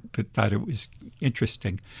 but thought it was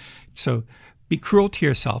interesting. So be cruel to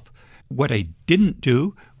yourself. What I didn't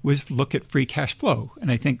do was look at free cash flow. And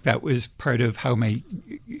I think that was part of how my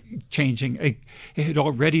changing. I had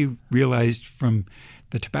already realized from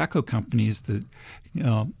the tobacco companies that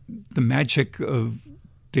the magic of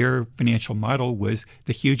their financial model was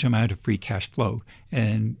the huge amount of free cash flow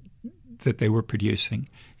and that they were producing.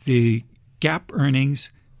 The GAAP earnings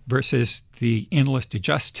versus the analyst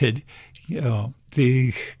adjusted,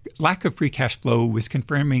 the lack of free cash flow was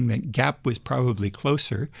confirming that GAAP was probably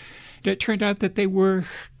closer. It turned out that they were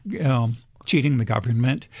cheating the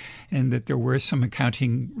government and that there were some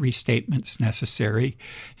accounting restatements necessary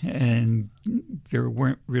and there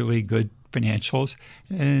weren't really good financials,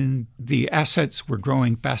 and the assets were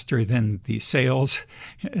growing faster than the sales,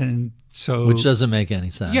 and so which doesn't make any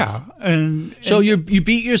sense. Yeah, and you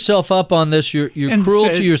beat yourself up on this. You're cruel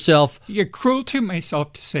to yourself. You're cruel to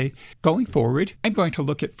myself to say, going forward, I'm going to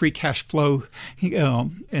look at free cash flow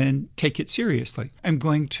and take it seriously. I'm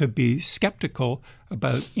going to be skeptical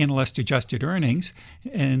about analyst adjusted earnings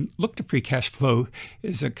and look to free cash flow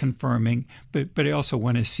as a confirming, but I also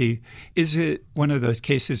want to see, is it one of those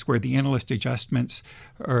cases where the analyst adjustments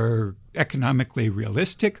are economically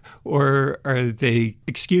realistic or are they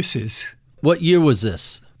excuses? What year was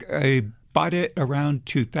this? I bought it around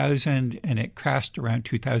 2000 and it crashed around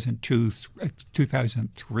 2002,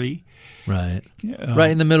 2003. Right. Right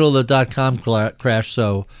in the middle of the dot-com crash.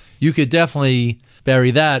 So you could definitely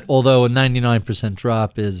bury that, although a 99%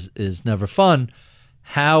 drop is never fun.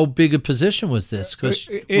 How big a position was this? Because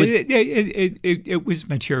it was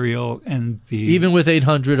material, and even with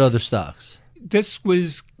 800 other stocks. This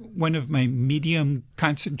was one of my medium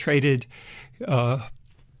concentrated. It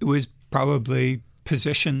was probably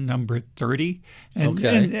position number 30.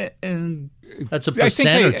 And that's a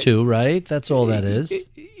percent or two, right? That's all that is.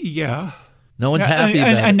 Yeah. No one's happy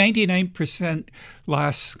about it. A 99%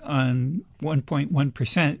 loss on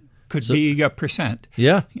 1.1% could be a percent.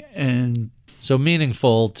 Yeah. And so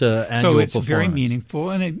meaningful to annual performance. So it's very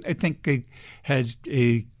meaningful. And I think I had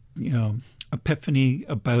a epiphany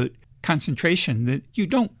about concentration, that you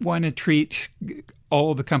don't want to treat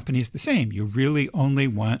all the companies the same. You really only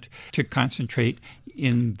want to concentrate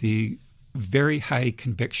in the very high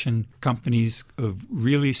conviction companies of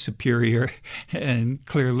really superior, and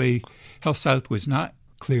clearly HealthSouth was not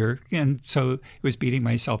clear. And so it was beating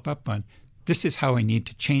myself up on, this is how I need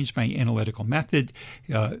to change my analytical method.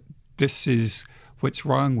 This is what's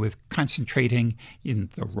wrong with concentrating in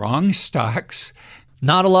the wrong stocks.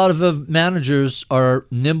 Not a lot of managers are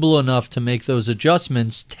nimble enough to make those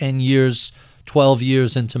adjustments 10 years, 12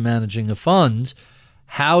 years into managing a fund.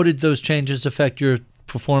 How did those changes affect your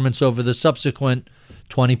performance over the subsequent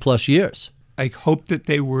 20 plus years? I hope that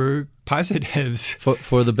they were positives.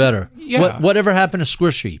 For the better. Yeah. Whatever happened to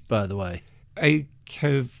Squishy, by the way? I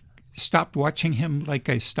have stopped watching him like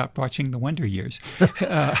I stopped watching The Wonder Years.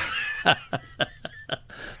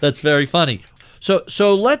 That's very funny.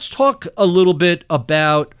 So let's talk a little bit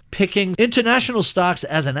about picking. International stocks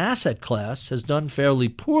as an asset class has done fairly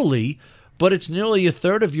poorly, but it's nearly a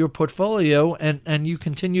third of your portfolio, and you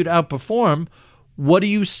continue to outperform. What do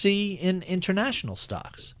you see in international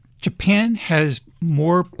stocks? Japan has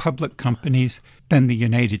more public companies than the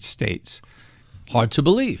United States. Hard to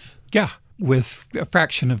believe. Yeah, with a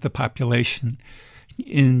fraction of the population.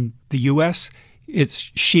 In the U.S.,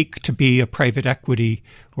 it's chic to be a private equity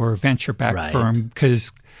or venture-backed firm,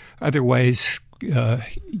 because otherwise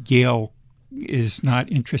Yale is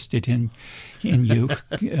not interested in you.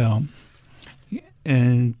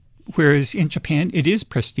 And whereas in Japan, it is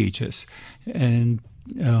prestigious, and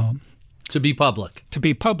to be public, to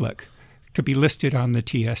be listed on the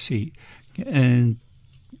TSE, and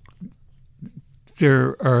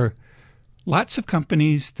there are lots of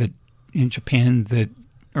companies that in Japan that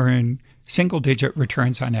earn single-digit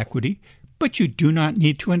returns on equity, but you do not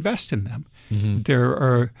need to invest in them. Mm-hmm. There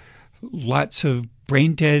are lots of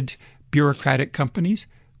brain-dead bureaucratic companies,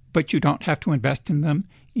 but you don't have to invest in them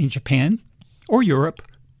in Japan or Europe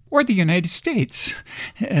or the United States.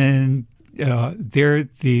 And there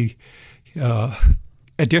the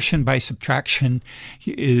addition by subtraction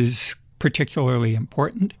is particularly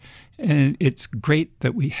important. And it's great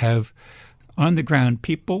that we have on-the-ground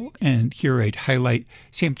people, and here I'd highlight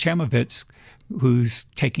Sam Chamovitz, who's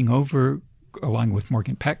taking over, along with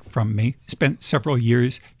Morgan Peck from me, spent several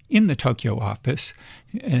years in the Tokyo office.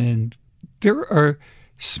 And there are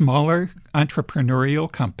smaller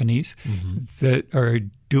entrepreneurial companies that are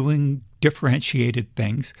doing differentiated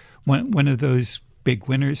things. One of those big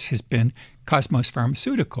winners has been Cosmos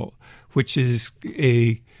Pharmaceutical, which is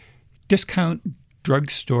a discount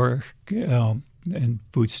drugstore and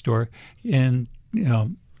food store in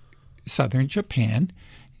southern Japan,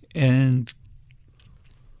 and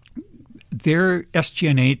their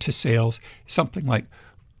SG&A to sales is something like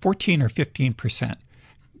 14 or 15%.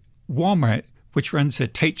 Walmart, which runs a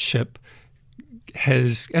tight ship,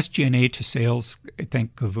 has SG&A to sales, I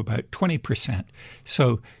think, of about 20%.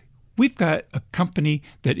 So we've got a company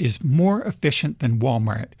that is more efficient than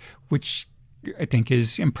Walmart, which I think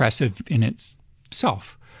is impressive in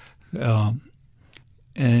itself.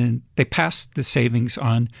 And they pass the savings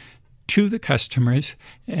on to the customers,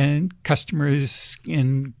 and customers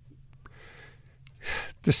in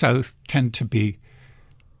the South tend to be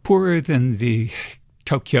poorer than the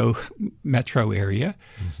Tokyo metro area,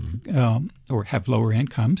 or have lower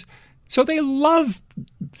incomes. So they love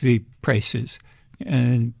the prices,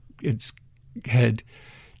 and it's had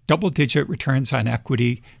double-digit returns on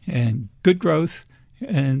equity and good growth,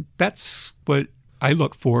 and that's what I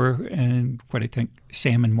look for, and what I think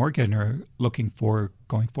Sam and Morgan are looking for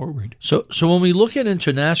going forward. So when we look at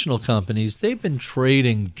international companies, they've been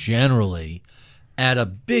trading generally at a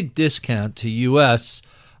big discount to U.S.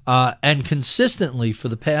 And consistently for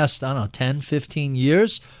the past, 10, 15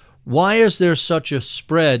 years. Why is there such a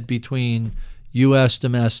spread between U.S.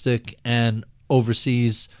 domestic and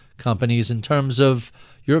overseas companies in terms of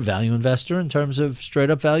you're a value investor in terms of straight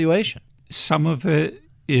up valuation? Some of it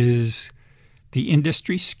is the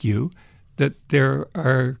industry skew, that there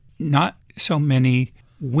are not so many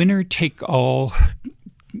winner-take-all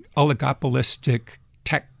oligopolistic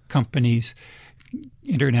tech companies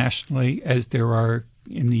internationally as there are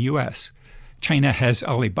in the U.S. China has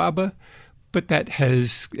Alibaba, but that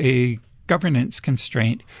has a governance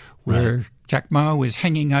constraint where Right. Jack Ma was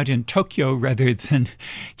hanging out in Tokyo rather than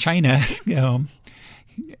China.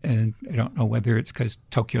 And I don't know whether it's because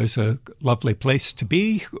Tokyo's a lovely place to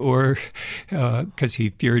be or because he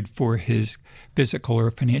feared for his physical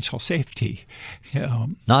or financial safety.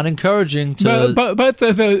 Not encouraging to...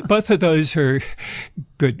 Both of those are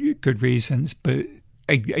good reasons, but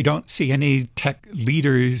I don't see any tech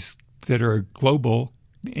leaders that are global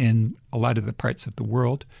in a lot of the parts of the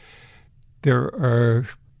world. There are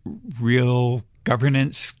real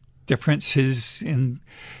governance differences in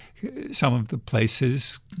some of the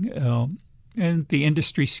places, and the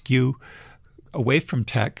industry skew away from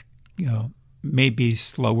tech, may be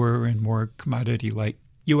slower and more commodity-like.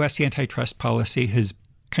 U.S. antitrust policy has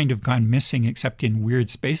kind of gone missing except in weird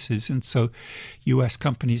spaces, and so U.S.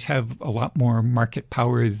 companies have a lot more market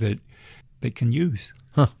power that they can use.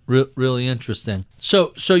 Huh, really interesting.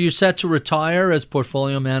 So you're set to retire as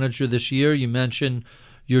portfolio manager this year. You mentioned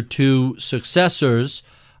your two successors.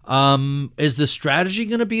 Is the strategy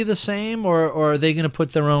going to be the same, or are they going to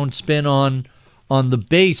put their own spin on the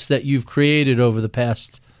base that you've created over the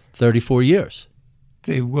past 34 years?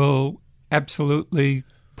 They will absolutely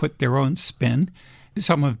put their own spin.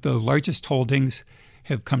 Some of the largest holdings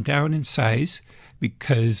have come down in size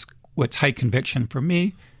because what's high conviction for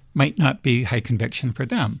me might not be high conviction for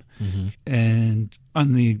them. Mm-hmm. And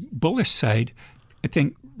on the bullish side, I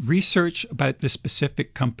think research about the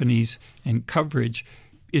specific companies and coverage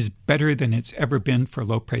is better than it's ever been for a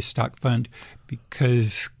low-price stock fund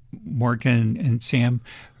because Morgan and Sam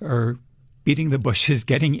are beating the bushes,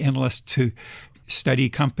 getting analysts to study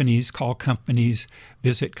companies, call companies,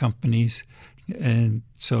 visit companies. And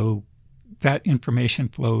so that information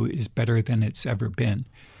flow is better than it's ever been.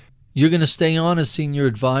 You're going to stay on as senior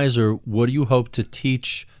advisor. What do you hope to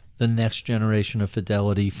teach the next generation of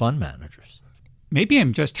Fidelity fund managers? Maybe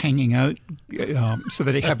I'm just hanging out so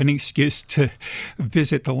that I have an excuse to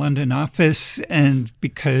visit the London office, and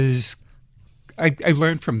because I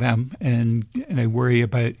learn from them, and I worry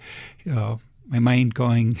about my mind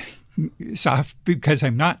going soft because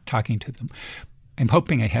I'm not talking to them. I'm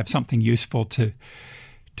hoping I have something useful to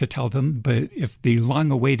tell them, but if the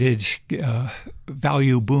long-awaited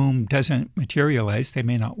value boom doesn't materialize, they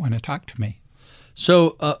may not want to talk to me.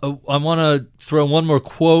 So I want to throw one more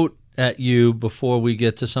quote at you before we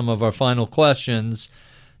get to some of our final questions.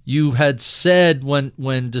 You had said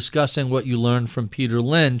when discussing what you learned from Peter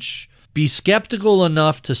Lynch, be skeptical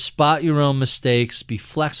enough to spot your own mistakes, be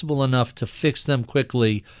flexible enough to fix them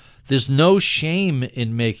quickly. There's no shame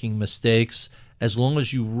in making mistakes as long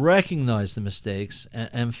as you recognize the mistakes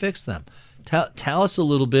and fix them. Tell us a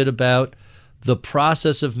little bit about the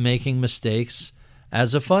process of making mistakes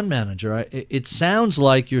as a fund manager. It sounds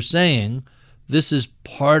like you're saying this is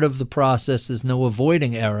part of the process. There's no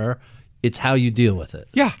avoiding error. It's how you deal with it.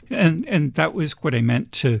 Yeah, and that was what I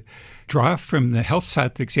meant to draw from the Health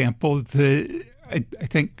South example. I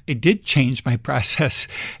think it did change my process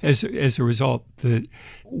as a result.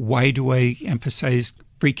 Why do I emphasize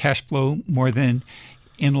free cash flow more than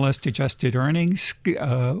analyst-adjusted earnings?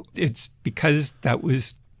 It's because that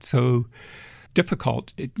was so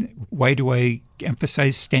difficult. Why do I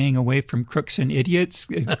emphasize staying away from crooks and idiots?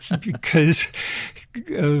 It's because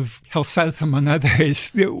of Health South, among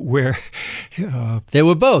others, where they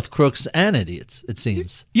were both crooks and idiots, it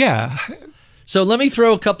seems. Yeah. So let me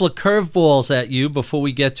throw a couple of curveballs at you before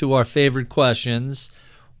we get to our favorite questions.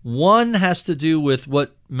 One has to do with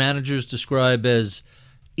what managers describe as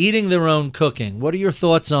eating their own cooking. What are your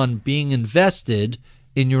thoughts on being invested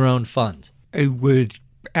in your own fund? I would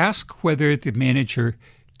ask whether the manager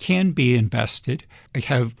can be invested. I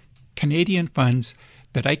have Canadian funds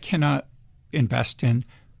that I cannot invest in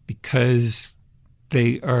because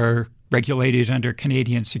they are regulated under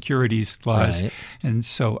Canadian securities laws, right. And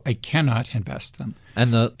so I cannot invest them.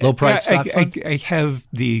 And the low-price stock fund? I have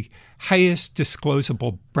the highest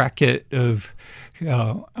disclosable bracket of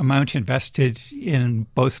amount invested in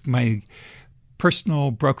both my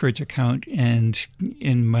personal brokerage account and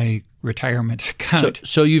in my retirement account.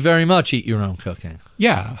 So you very much eat your own cooking.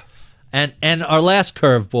 Yeah. And our last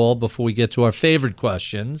curveball before we get to our favorite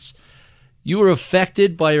questions, you were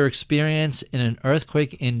affected by your experience in an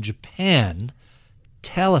earthquake in Japan.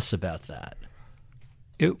 Tell us about that.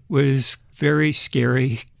 It was very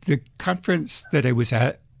scary. The conference that I was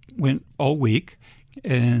at went all week,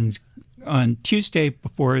 and on Tuesday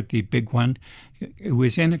before the big one, it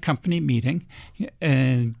was in a company meeting,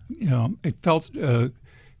 and I felt a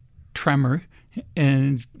tremor,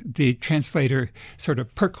 and the translator sort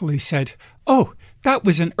of perkily said, "Oh, that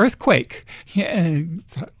was an earthquake." And I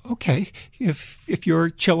thought, okay, if you're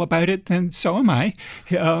chill about it, then so am I.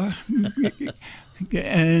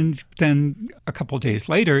 And then a couple of days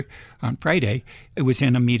later, on Friday, I was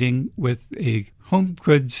in a meeting with a home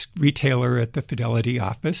goods retailer at the Fidelity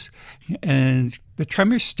office, and the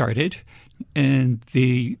tremors started, and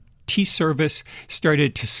the tea service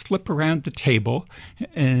started to slip around the table,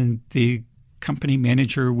 and the company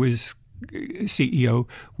manager CEO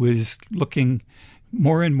was looking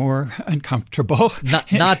more and more uncomfortable.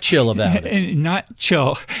 Not chill about it. And not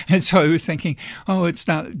chill. And so I was thinking, oh, it's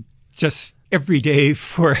not just every day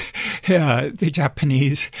for the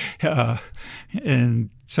Japanese. And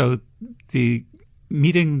so the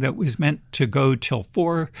meeting that was meant to go till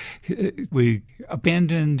 4, we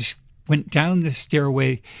abandoned, went down the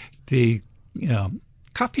stairway. The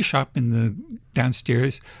coffee shop in the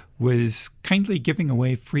downstairs was kindly giving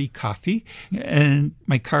away free coffee, and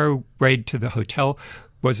my car ride to the hotel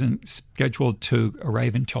wasn't scheduled to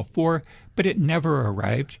arrive until 4, but it never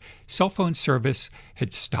arrived. Cell phone service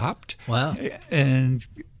had stopped. Wow. And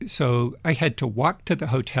so I had to walk to the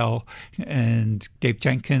hotel, and Dave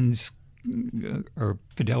Jenkins, our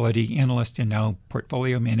Fidelity analyst and now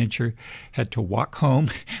portfolio manager, had to walk home,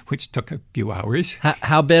 which took a few hours.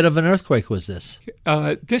 How bad of an earthquake was this?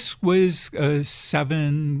 This was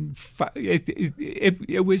 7.5.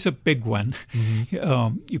 It was a big one.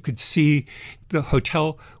 Mm-hmm. You could see the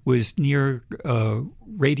hotel was near a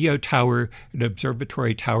radio tower, an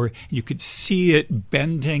observatory tower. You could see it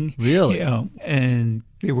bending. Really? And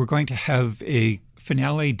they were going to have a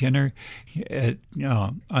finale dinner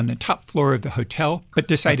on the top floor of the hotel, but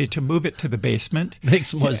decided to move it to the basement.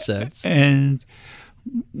 Makes more sense. And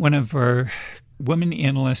one of our women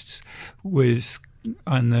analysts was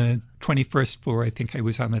on the 21st floor. I think I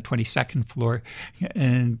was on the 22nd floor.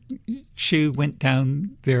 And she went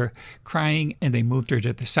down there crying, and they moved her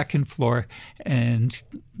to the second floor. And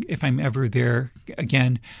if I'm ever there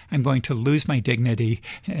again, I'm going to lose my dignity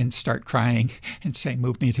and start crying and say,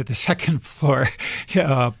 "Move me to the second floor."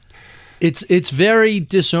 It's very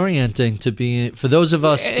disorienting to be, for those of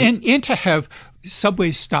us. And to have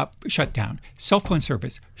subways shut down, cell phone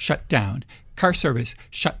service shut down, car service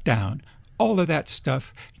shut down, all of that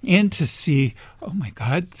stuff, and to see, oh my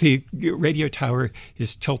God, the radio tower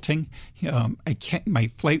is tilting. My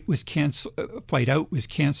flight was canceled. Flight out was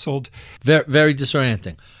canceled. Very, very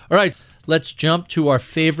disorienting. All right, let's jump to our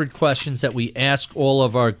favorite questions that we ask all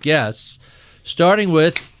of our guests. Starting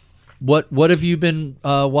with, what have you been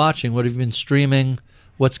watching? What have you been streaming?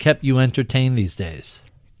 What's kept you entertained these days?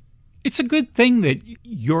 It's a good thing that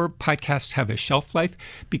your podcasts have a shelf life,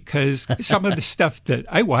 because some of the stuff that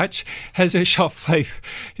I watch has a shelf life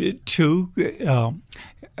too.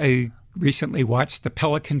 I recently watched The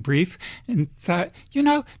Pelican Brief and thought,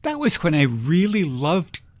 that was when I really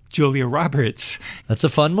loved Julia Roberts. That's a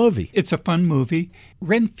fun movie. It's a fun movie.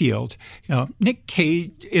 Renfield, Nick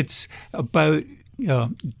Cage, it's about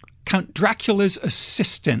Count Dracula's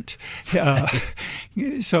assistant.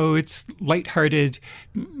 So it's lighthearted,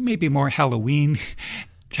 maybe more Halloween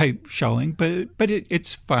type showing, but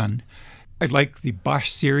it's fun. I like the Bosch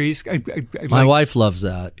series. My wife loves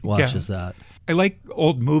that, watches that. I like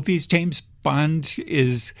old movies. James Bond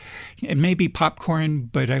is, it may be popcorn,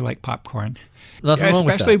 but I like popcorn. Nothing wrong with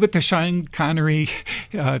that. Especially with the Sean Connery.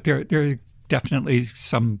 There are definitely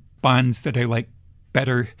some Bonds that I like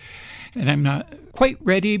better. And I'm not quite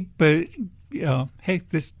ready, but hey,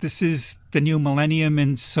 this is the new millennium,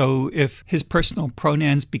 and so if his personal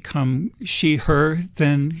pronouns become she, her,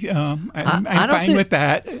 then I'm fine with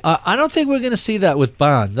that. I don't think we're going to see that with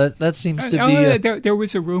Bond. That seems to be. There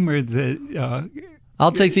was a rumor that.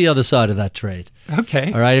 I'll take the other side of that trade.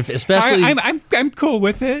 Okay. All right. Especially, I'm cool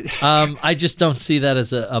with it. I just don't see that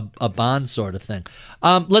as a Bond sort of thing.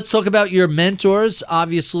 Let's talk about your mentors.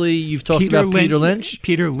 Obviously, you've talked about Peter Lynch.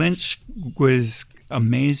 Peter Lynch was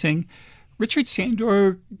amazing. Richard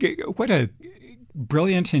Sandor, what a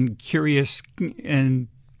brilliant and curious and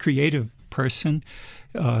creative person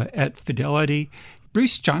at Fidelity.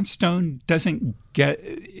 Bruce Johnstone doesn't get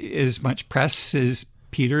as much press as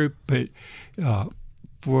Peter, but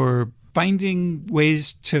for finding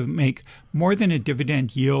ways to make more than a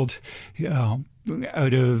dividend yield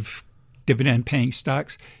out of dividend-paying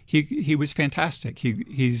stocks, he was fantastic.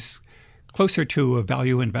 He's closer to a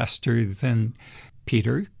value investor than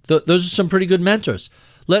Peter. Those are some pretty good mentors.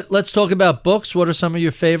 Let's talk about books. What are some of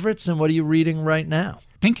your favorites, and what are you reading right now?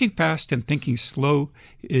 Thinking Fast and Thinking Slow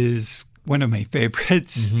is one of my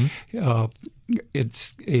favorites.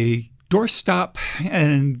 It's a doorstop,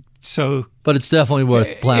 and so... But it's definitely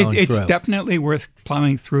worth plowing through. It's definitely worth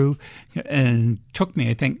plowing through, and took me,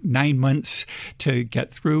 I think, 9 months to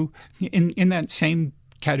get through. In that same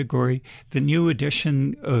category, the new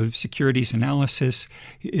edition of Securities Analysis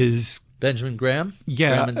is... Benjamin Graham?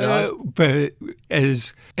 Yeah, but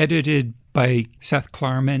as edited by Seth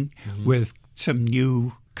Klarman with some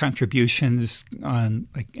new contributions on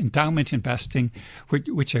like endowment investing,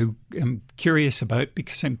 which I am curious about,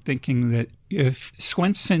 because I'm thinking that if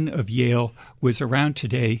Swenson of Yale was around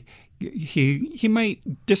today, he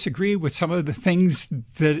might disagree with some of the things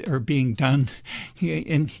that are being done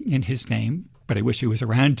in his name. But I wish he was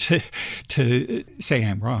around to say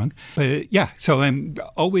I'm wrong. But yeah, so I'm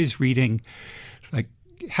always reading like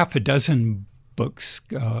half a dozen books.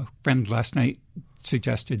 A friend last night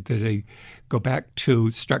suggested that I go back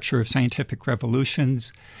to Structure of Scientific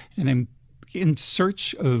Revolutions, and I'm in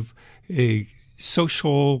search of a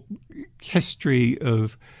social history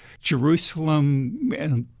of Jerusalem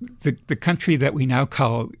and the country that we now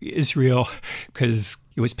call Israel, because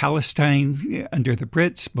it was Palestine under the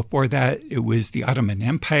Brits. Before that, it was the Ottoman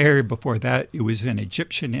Empire. Before that, it was an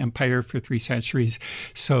Egyptian empire for 3 centuries.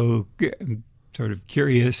 So I'm sort of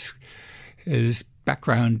curious as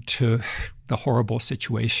background to the horrible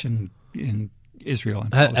situation in Israel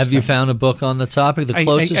and Palestine. Have you found a book on the topic? The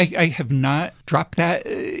closest I have not. Dropped that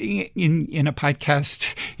in a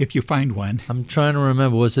podcast if you find one. I'm trying to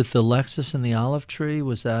remember. Was it The Lexus and the Olive Tree?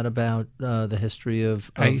 Was that about the history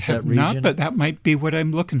of I that have region? not, but that might be what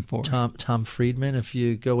I'm looking for. Tom Friedman, if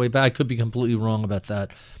you go way back. I could be completely wrong about that.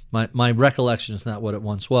 My recollection is not what it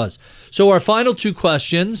once was. So our final 2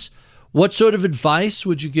 questions. What sort of advice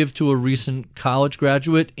would you give to a recent college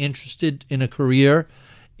graduate interested in a career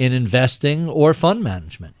in investing or fund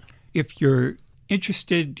management? If you're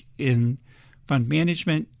interested in fund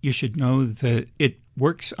management, you should know that it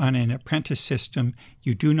works on an apprentice system.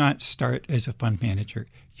 You do not start as a fund manager.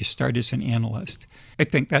 You start as an analyst. I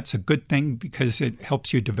think that's a good thing because it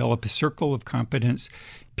helps you develop a circle of competence.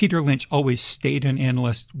 Peter Lynch always stayed an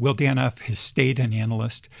analyst. Will Danoff has stayed an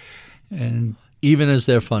analyst. And even as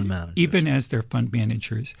their fund managers. Even as their fund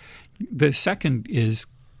managers. The second is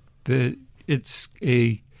that it's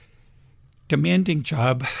a demanding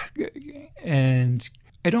job, and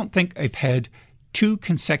I don't think I've had 2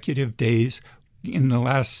 consecutive days in the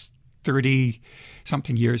last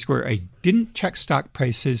 30-something years where I didn't check stock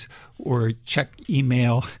prices or check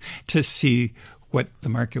email to see what the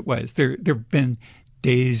market was. There have been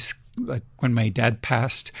days like when my dad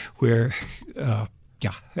passed where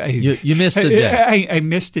you missed a day. I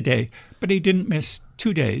missed a day, but I didn't miss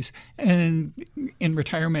 2 days. And in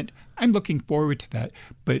retirement, I'm looking forward to that.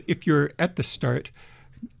 But if you're at the start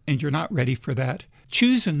and you're not ready for that,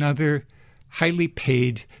 choose another highly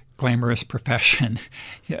paid, glamorous profession.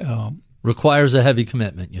 Requires a heavy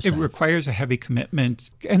commitment, you say. It requires a heavy commitment.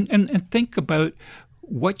 And think about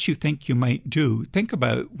what you think you might do. Think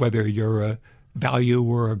about whether you're a value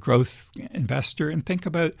or a growth investor, and think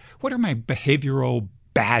about what are my behavioral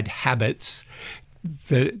bad habits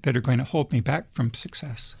that are going to hold me back from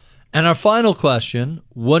success. And our final question,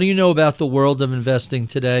 what do you know about the world of investing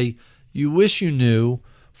today you wish you knew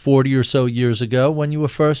 40 or so years ago when you were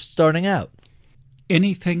first starting out?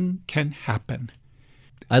 Anything can happen.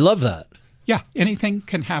 I love that. Yeah, anything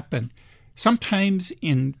can happen. Sometimes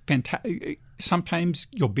sometimes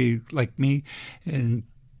you'll be like me and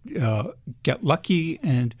get lucky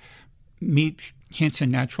and meet Hansen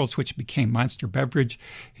Naturals, which became Monster Beverage,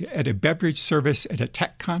 at a beverage service at a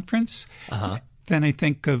tech conference. Then I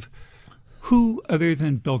think of who other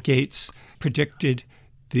than Bill Gates predicted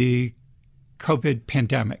the COVID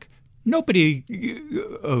pandemic. Nobody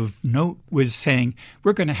of note was saying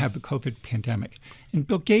we're going to have a COVID pandemic. And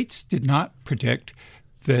Bill Gates did not predict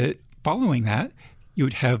that following that, you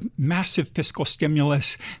would have massive fiscal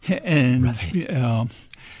stimulus and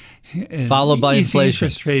followed by inflation.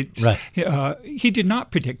 Interest rates. Right. He did not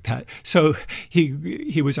predict that. So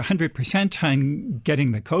he was 100% on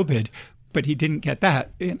getting the COVID, but he didn't get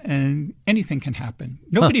that. And anything can happen.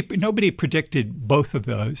 Nobody predicted both of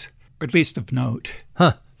those, or at least of note.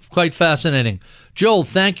 Quite fascinating. Joel,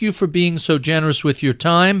 thank you for being so generous with your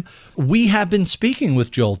time. We have been speaking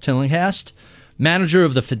with Joel Tillinghast, manager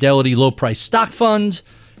of the Fidelity Low Price Stock Fund.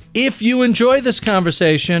 If you enjoy this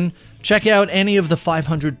conversation, check out any of the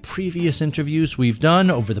 500 previous interviews we've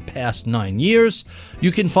done over the past 9 years.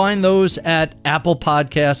 You can find those at Apple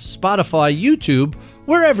Podcasts, Spotify, YouTube,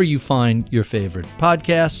 wherever you find your favorite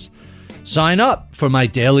podcasts. Sign up for my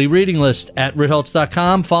daily reading list at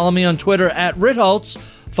Ritholtz.com. Follow me on Twitter at Ritholtz.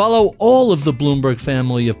 Follow all of the Bloomberg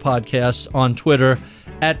family of podcasts on Twitter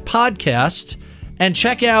at Podcast. And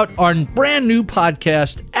check out our brand new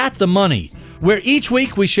podcast, At the Money, where each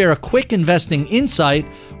week we share a quick investing insight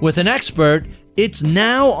with an expert. It's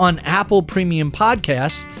now on Apple Premium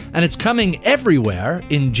Podcasts, and it's coming everywhere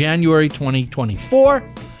in January 2024.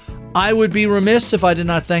 I would be remiss if I did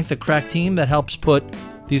not thank the crack team that helps put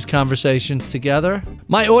these conversations together.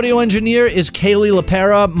 My audio engineer is Kaylee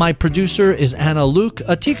LaPera. My producer is Anna Luke.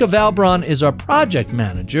 Atika Valbron is our project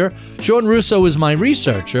manager. Sean Russo is my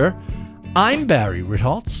researcher. I'm Barry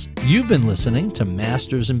Ritholtz. You've been listening to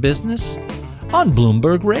Masters in Business on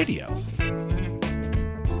Bloomberg Radio.